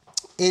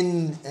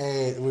 we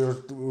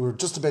were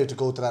just about to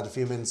go to that a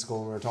few minutes ago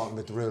when we were talking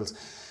about the rules.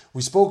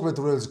 We spoke about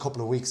the rules a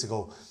couple of weeks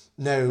ago.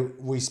 Now,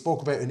 we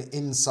spoke about an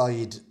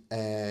inside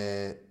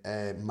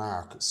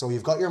mark. So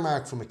you've got your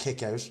mark from a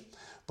kick out,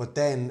 but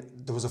then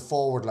there was a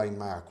forward line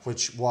mark,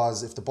 which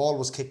was if the ball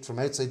was kicked from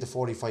outside the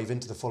 45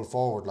 into the full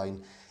forward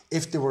line,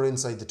 if they were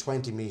inside the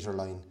 20 metre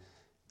line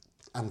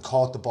and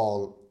caught the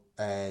ball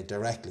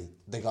directly,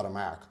 they got a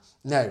mark.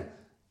 Now,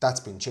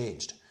 that's been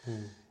changed.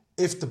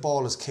 If the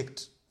ball is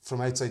kicked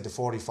from outside the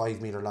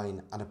 45 metre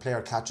line and a player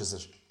catches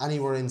it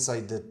anywhere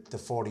inside the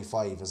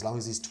 45, as long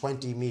as he's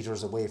 20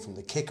 metres away from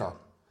the kicker,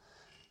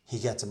 he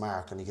gets a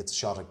mark and he gets a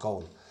shot at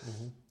goal.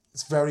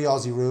 It's very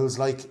Aussie rules.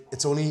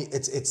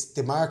 It's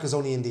the mark is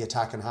only in the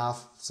attacking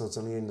half, so it's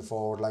only in the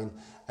forward line.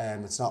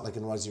 It's not like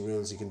in Aussie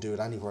rules you can do it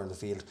anywhere in the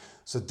field.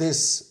 So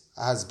this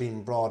has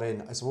been brought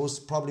in, I suppose,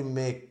 to probably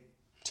make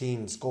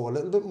teams go a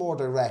little bit more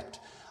direct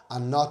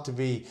and not to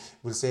be,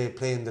 we'll say,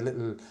 playing the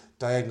little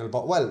diagonal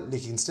ball. Well, you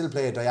can still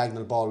play a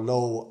diagonal ball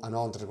low and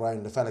onto the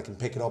ground. The fella can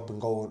pick it up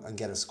and go and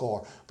get a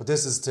score. But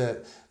this is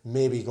to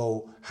maybe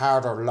go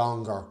harder,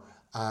 longer,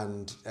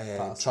 and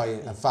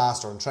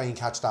faster and try and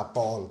catch that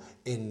ball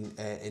in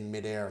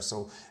midair.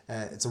 So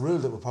it's a rule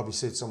that would probably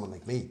suit someone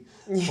like me.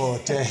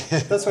 But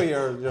that's why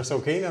you're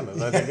so keen on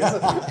it, I think,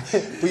 isn't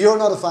it? But you're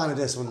not a fan of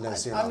this one,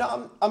 Des, you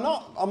know?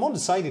 I'm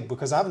undecided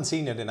because I haven't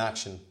seen it in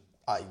action.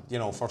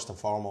 First and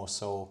foremost.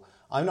 So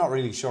I'm not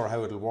really sure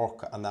how it'll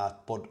work on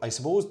that, but I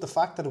suppose the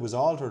fact that it was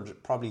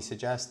altered probably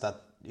suggests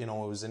that, you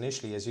know, it was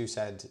initially, as you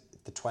said,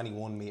 the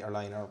 21 metre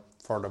line or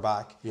further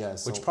back,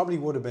 which probably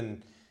would have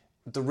been,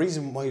 the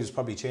reason why it was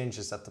probably changed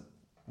is that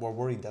we're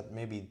worried that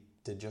maybe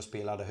there'd just be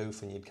a lot of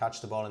hoof and you'd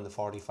catch the ball in the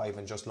 45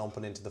 and just lump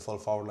it into the full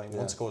forward line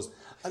once it goes,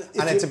 and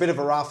it's a bit of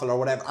a raffle or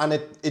whatever, and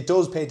it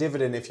does pay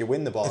dividend if you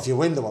win the ball.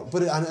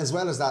 But and as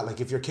well as that,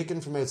 like if you're kicking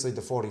from outside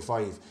the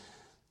 45,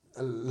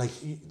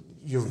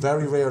 you're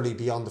very rarely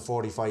beyond the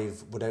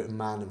 45 without a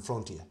man in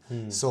front of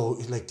you. So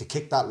like to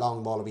kick that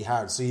long ball would be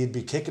hard. So you'd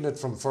be kicking it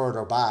from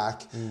further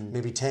back,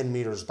 maybe 10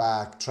 metres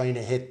back, trying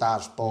to hit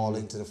that ball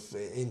into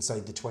the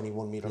inside the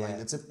 21 metre line.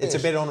 It's a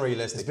bit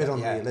unrealistic. It's a bit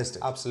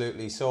unrealistic.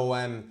 Absolutely. So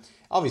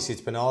obviously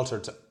it's been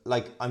altered.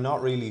 Like I'm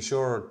not really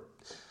sure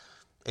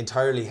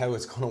entirely how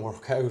it's going to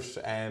work out,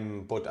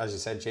 but as you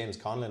said, James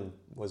Conlon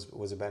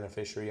was a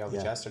beneficiary of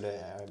it yesterday.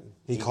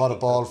 He caught a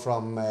ball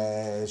from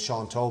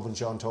Sean Tobin.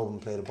 Sean Tobin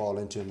played a ball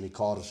into him and he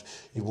caught it.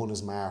 He won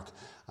his mark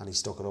and he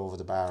stuck it over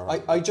the bar.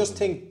 I just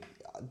think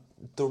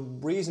the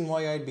reason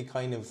why I'd be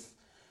kind of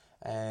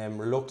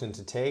reluctant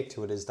to take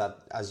to it is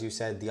that, as you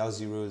said, the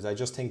Aussie rules, I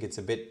just think it's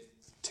a bit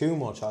too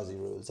much Aussie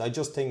rules. I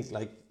just think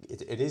like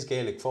it is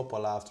Gaelic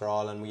football after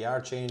all, and we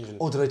are changing.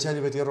 Oh, did I tell you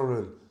about the other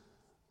rule?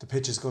 The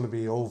pitch is going to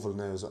be oval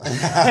now. So. We're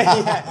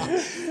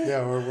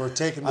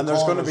taking. And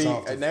there's going to be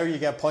now you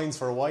get points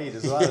for a wide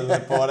as well.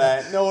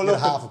 But no, look,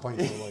 half a point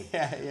for a wide.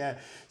 Yeah.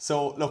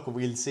 So look,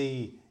 we'll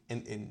see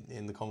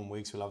in the coming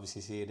weeks. We'll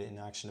obviously see it in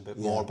action a bit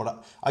more.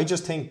 But I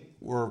just think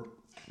we're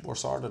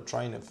sort of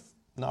trying to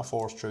not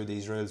force through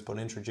these rules, but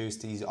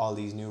introduce all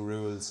these new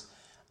rules,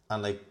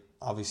 and like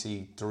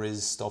obviously there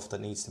is stuff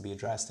that needs to be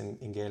addressed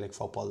in Gaelic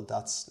football.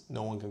 That's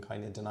no one can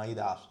kind of deny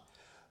that.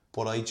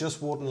 But I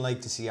just wouldn't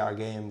like to see our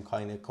game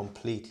kind of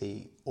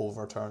completely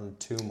overturned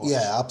too much.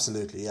 Yeah,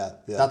 absolutely. Yeah.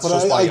 That's but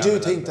just I do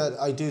think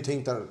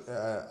that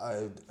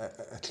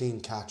a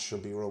clean catch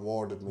should be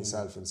rewarded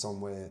myself in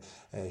some way,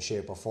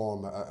 shape or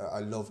form. I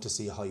love to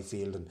see high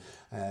fielding,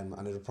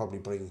 and it'll probably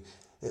bring.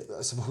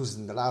 I suppose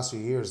in the last few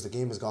years the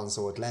game has gone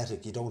so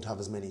athletic. You don't have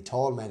as many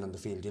tall men on the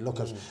field. You look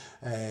at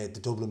the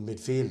Dublin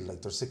midfield,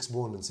 like they're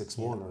 6'1" and 6'1",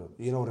 or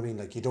you know what I mean.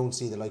 Like you don't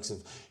see the likes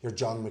of your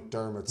John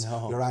McDermott's,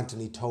 your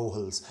Anthony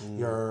Tohills,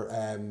 your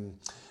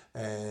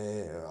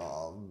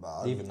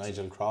even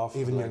Nigel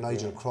Crawford, even your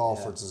Nigel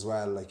Crawfords as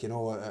well. Like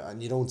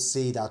and you don't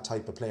see that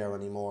type of player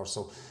anymore.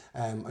 So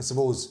I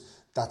suppose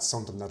that's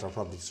something that they're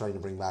probably trying to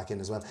bring back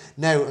in as well.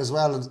 Now, as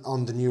well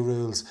on the new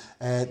rules,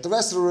 the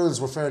rest of the rules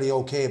were fairly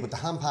okay, but the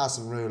hand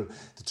passing rule,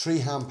 the 3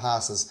 hand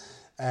passes,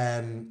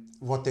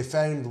 what they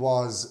found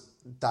was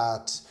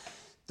that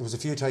there was a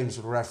few times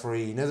with the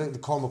referee. Now, the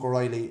Cormac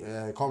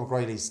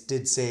O'Reilly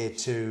did say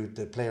to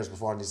the players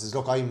before, and he says,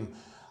 "Look, I'm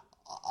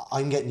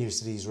getting used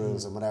to these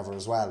rules and whatever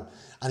as well."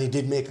 And he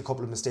did make a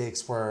couple of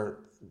mistakes where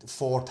the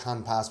 4th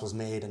hand pass was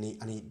made and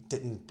he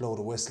didn't blow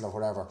the whistle or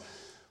whatever.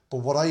 But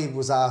what I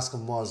was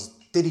asking was,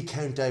 did he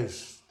count out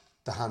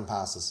the hand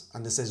passes?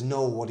 And they says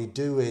no. What he'd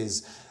do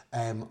is,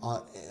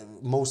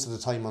 most of the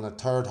time on a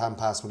 3rd hand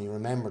pass, when he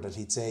remembered it,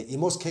 he'd say, "You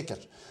must kick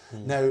it."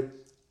 Now,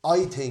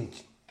 I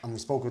think, and we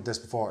spoke about this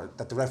before,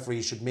 that the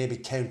referee should maybe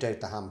count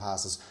out the hand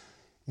passes,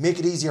 make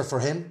it easier for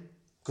him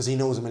because he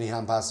knows how many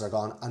hand passes are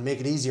gone, and make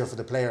it easier for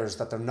the players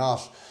that they're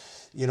not,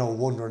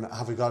 wondering,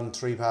 have we gone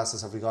 3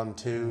 passes, have we gone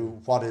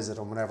 2, what is it,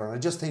 and whatever. And I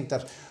just think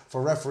that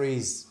for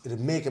referees,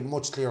 it'd make it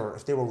much clearer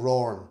if they were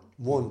roaring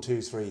 1,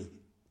 2, 3.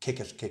 Kick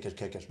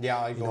it. Yeah,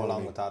 I go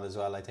along with that as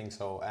well. I think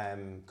so.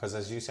 Because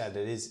as you said,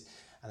 it is.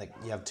 I think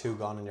you have 2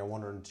 gone, and you're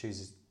wondering,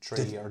 choose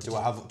 3, or do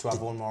I have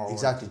one more?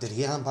 Exactly. Did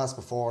he hand pass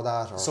before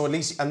that? Or? So at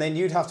least, and then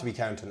you'd have to be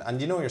counting. And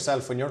you know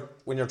yourself, when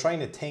you're trying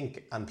to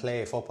think and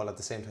play football at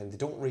the same time, they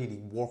don't really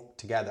work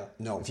together.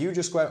 No. If you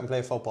just go out and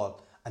play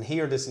football and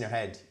hear this in your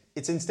head,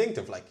 it's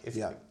instinctive. Like if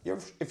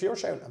you're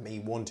shouting at me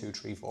 1, 2,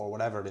 3, 4,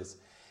 whatever it is,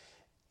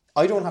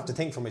 I don't have to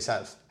think for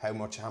myself how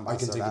much hand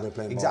passes I can think about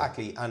playing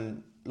exactly ball.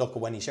 And look,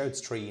 when he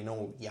shouts 3,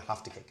 you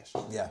have to kick it.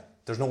 Yeah.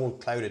 There's no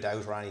clouded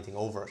doubt or anything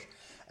over it.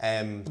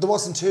 But there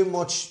wasn't too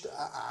much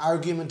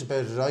argument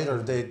about it either.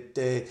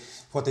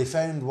 What they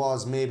found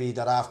was maybe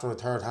that after a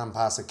 3rd hand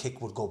pass, a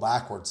kick would go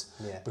backwards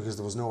because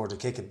there was nowhere to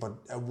kick it. But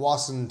it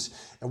wasn't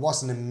a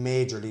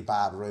majorly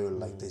bad rule,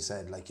 like they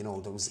said. Like there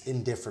was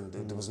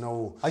indifferent. There was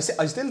no. I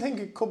still think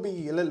it could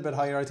be a little bit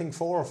higher. I think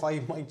 4 or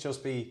 5 might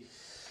just be.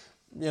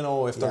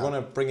 If they're going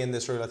to bring in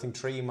this rule, I think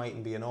 3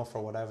 mightn't be enough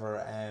or whatever.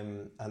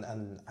 And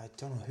I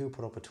don't know who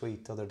put up a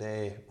tweet the other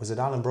day. Was it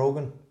Alan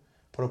Brogan?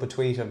 Put up a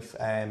tweet of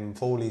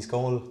Foley's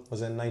goal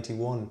was in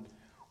 91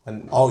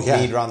 when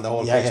Mead ran the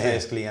whole pitch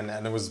basically,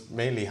 and it was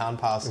mainly hand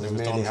passing. It was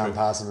mainly hand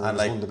passing, and it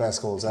was one of the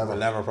best goals ever. We'll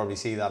never probably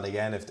see that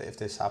again if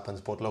this happens.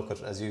 But look,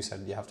 as you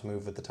said, you have to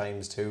move with the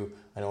times too.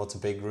 I know it's a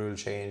big rule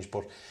change,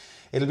 but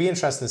it'll be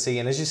interesting to see.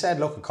 And as you said,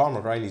 look,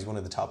 Cormac Riley's one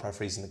of the top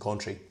referees in the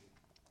country.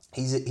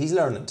 He's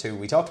learning too.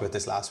 We talked about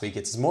this last week.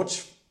 It's as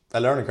much a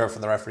learning curve for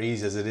the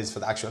referees as it is for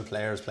the actual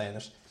players playing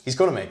it. He's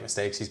going to make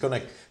mistakes. He's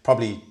going to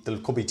there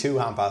could be 2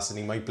 hand passes and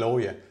he might blow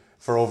you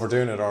for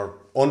overdoing it or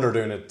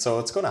underdoing it. So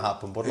it's going to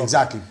happen. But look,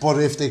 exactly.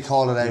 But if they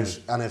call it out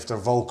and if they're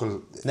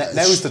vocal,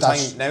 now's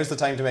the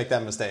time to make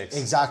them mistakes.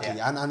 Exactly.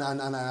 Yeah.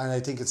 And I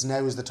think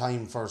now is the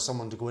time for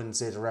someone to go in and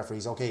say to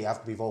referees, okay, you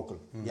have to be vocal.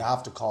 You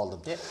have to call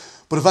them. Yeah.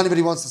 But if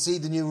anybody wants to see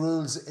the new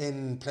rules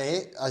in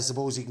play, I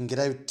suppose you can get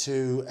out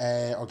to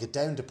or get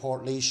down to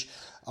Portlaoise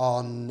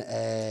on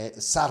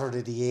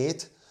Saturday the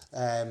 8th.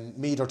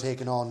 Meath are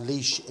taking on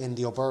Laois in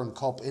the O'Byrne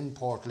Cup in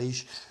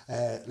Portlaoise.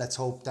 Let's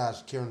hope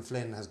that Kieran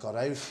Flynn has got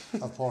out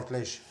of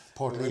Portlaoise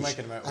Portlaoise, We might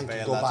get him out and with can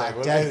bail go that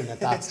back day, down at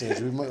that stage.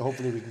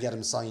 Hopefully we can get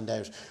him signed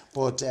out.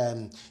 But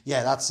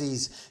yeah, that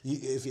sees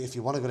if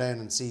you want to go down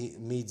and see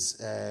Meath's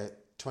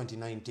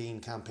 2019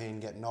 campaign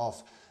getting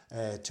off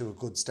to a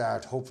good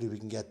start. Hopefully we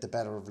can get the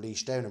better of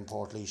Laois down in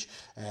Portlaoise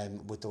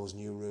with those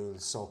new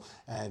rules. So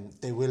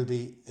they will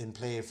be in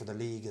play for the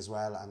league as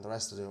well, and the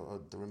rest of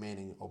the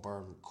remaining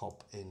O'Byrne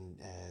Cup in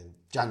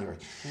January.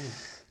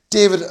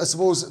 David, I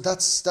suppose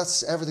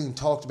that's everything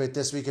talked about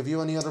this week. Have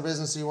you any other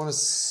business you want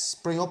to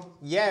bring up?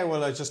 Yeah,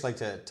 well, I'd just like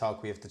to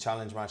talk. We have the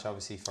challenge match,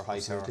 obviously, for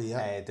Hightower.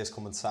 Yeah. This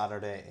coming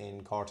Saturday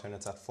in Cortown.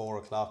 It's at 4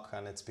 o'clock,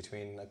 and it's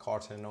between a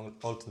Cortown and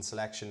Ulton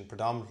selection,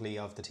 predominantly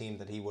of the team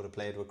that he would have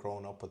played with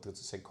growing up with the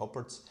St.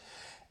 Cupboards.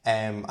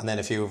 And then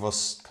a few of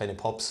us kind of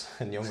pups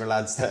and younger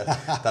lads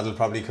that'll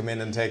probably come in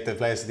and take the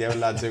place of the other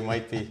lads who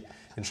might be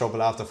in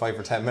trouble after 5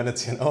 or 10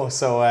 minutes, you know.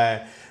 So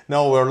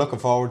no, we're looking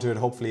forward to it.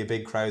 Hopefully a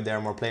big crowd there,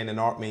 and we're playing an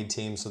Northmead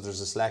team, so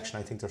there's a selection.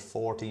 I think there's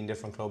 14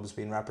 different clubs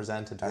being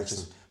represented, which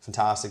is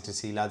fantastic to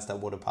see lads that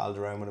would have palled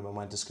around with him and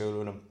went to school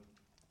with him.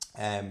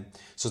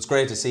 So it's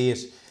great to see it.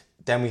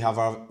 Then we have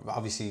our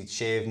obviously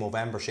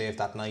Movember Shave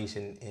that night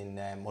in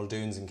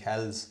Muldoon's and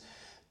Kells.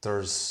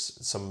 There's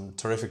some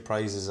terrific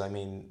prizes. I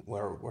mean,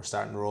 we're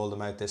starting to roll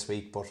them out this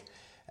week, but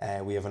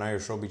we have an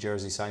Irish rugby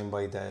jersey signed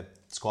by the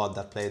squad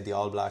that played the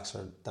All Blacks,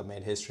 or that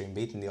made history in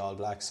beating the All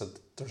Blacks. So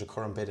there's a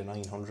current bid of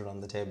 900 on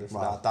the table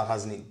for that.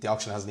 The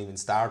auction hasn't even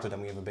started, and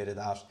we have a bid of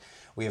that.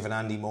 We have an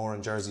Andy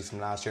Moran jersey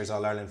from last year's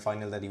All Ireland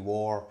final that he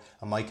wore,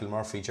 a Michael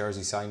Murphy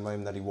jersey signed by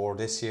him that he wore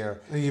this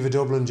year. You have a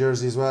Dublin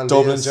jersey as well.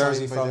 Dublin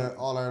jersey from the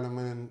All Ireland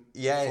winning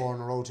 4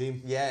 in a row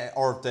team. Yeah,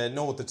 or the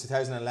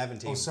 2011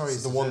 team. Oh, sorry,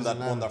 it's the one that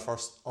won their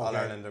first All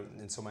Ireland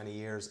in so many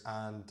years.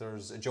 And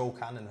there's a Joe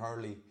Cannon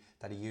Hurley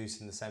that he used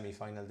in the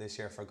semi-final this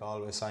year for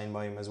Galway, signed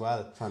by him as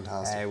well.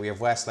 Fantastic. We have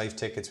Westlife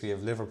tickets, we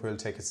have Liverpool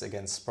tickets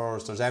against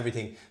Spurs. There's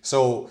everything.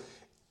 So,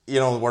 you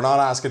know, we're not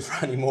asking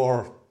for any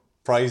more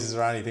prizes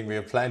or anything. We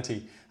have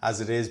plenty as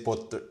it is.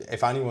 But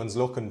if anyone's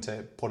looking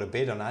to put a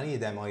bid on any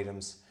of them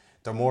items,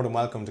 they're more than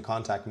welcome to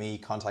contact me,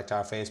 contact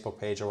our Facebook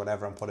page or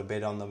whatever, and put a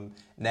bid on them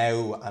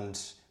now and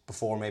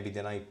before maybe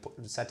the night.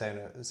 Set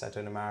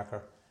down a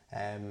marker.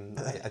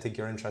 I think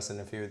you're interested in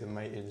a few of them,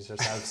 mate,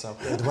 yourself. So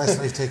the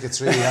Westlife tickets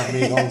really have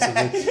me going to me,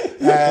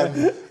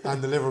 and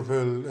the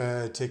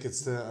Liverpool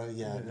tickets.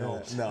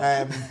 No.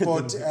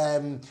 But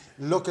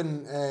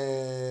looking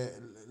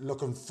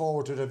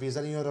forward to it. Have you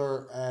any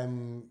other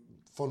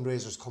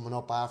fundraisers coming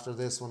up after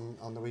this one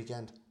on the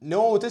weekend?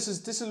 No, this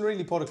will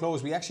really put a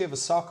close. We actually have a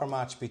soccer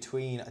match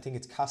between, I think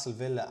it's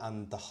Castlevilla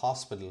and the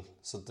hospital.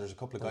 So there's a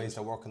couple of guys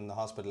that work in the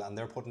hospital, and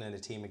they're putting in a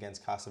team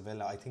against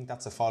Castlevilla. I think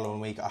that's the following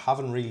week. I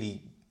haven't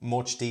really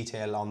much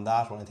detail on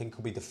that one. I think it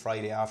could be the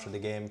Friday after the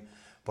game,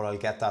 but I'll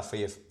get that for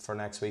you for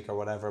next week or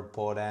whatever.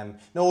 But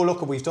no,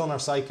 look, we've done our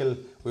cycle.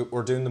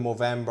 We're doing the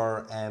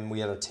Movember, we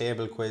had a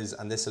table quiz,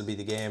 and this will be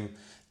the game.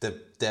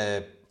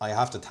 I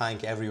have to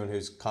thank everyone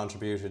who's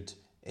contributed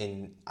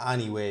in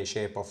any way,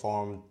 shape or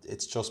form.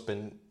 It's just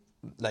been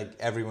like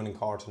everyone in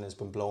Cortown has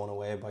been blown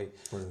away by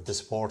the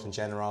support and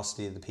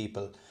generosity of the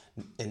people,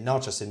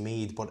 not just in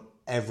Meath but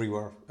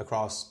everywhere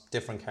across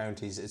different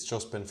counties. It's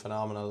just been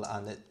phenomenal,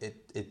 and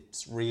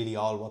it's really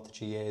all what the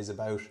GA is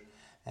about.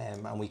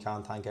 And we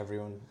can't thank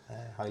everyone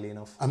highly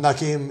enough. And that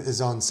game is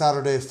on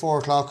Saturday, 4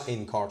 o'clock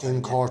in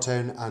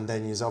Cortown, and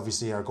then you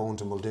obviously are going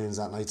to Muldoon's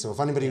that night. So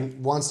if anybody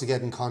wants to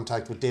get in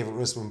contact with David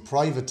Rispin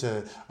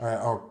privately,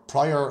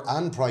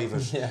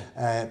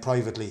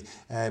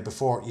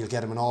 before, you'll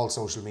get him on all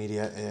social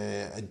media.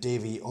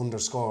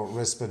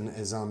 Davy_Rispin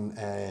is on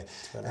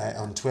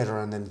Twitter,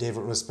 and then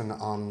David Rispin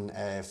on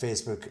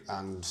Facebook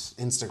and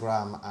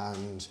Instagram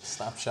and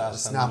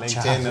Snapchat and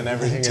LinkedIn and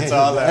everything. It's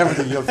all there.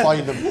 Everything, you'll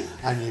find them,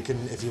 and you can,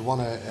 if you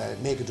want to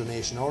make a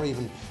donation, or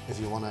even if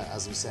you want to,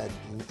 as we said,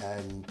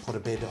 put a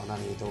bid on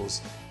any of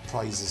those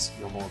prizes,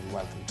 you're more than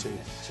welcome to.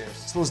 Cheers.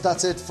 I suppose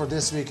that's it for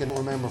this week, and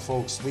remember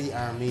folks, we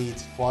are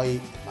Meath, why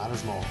it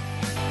matters more.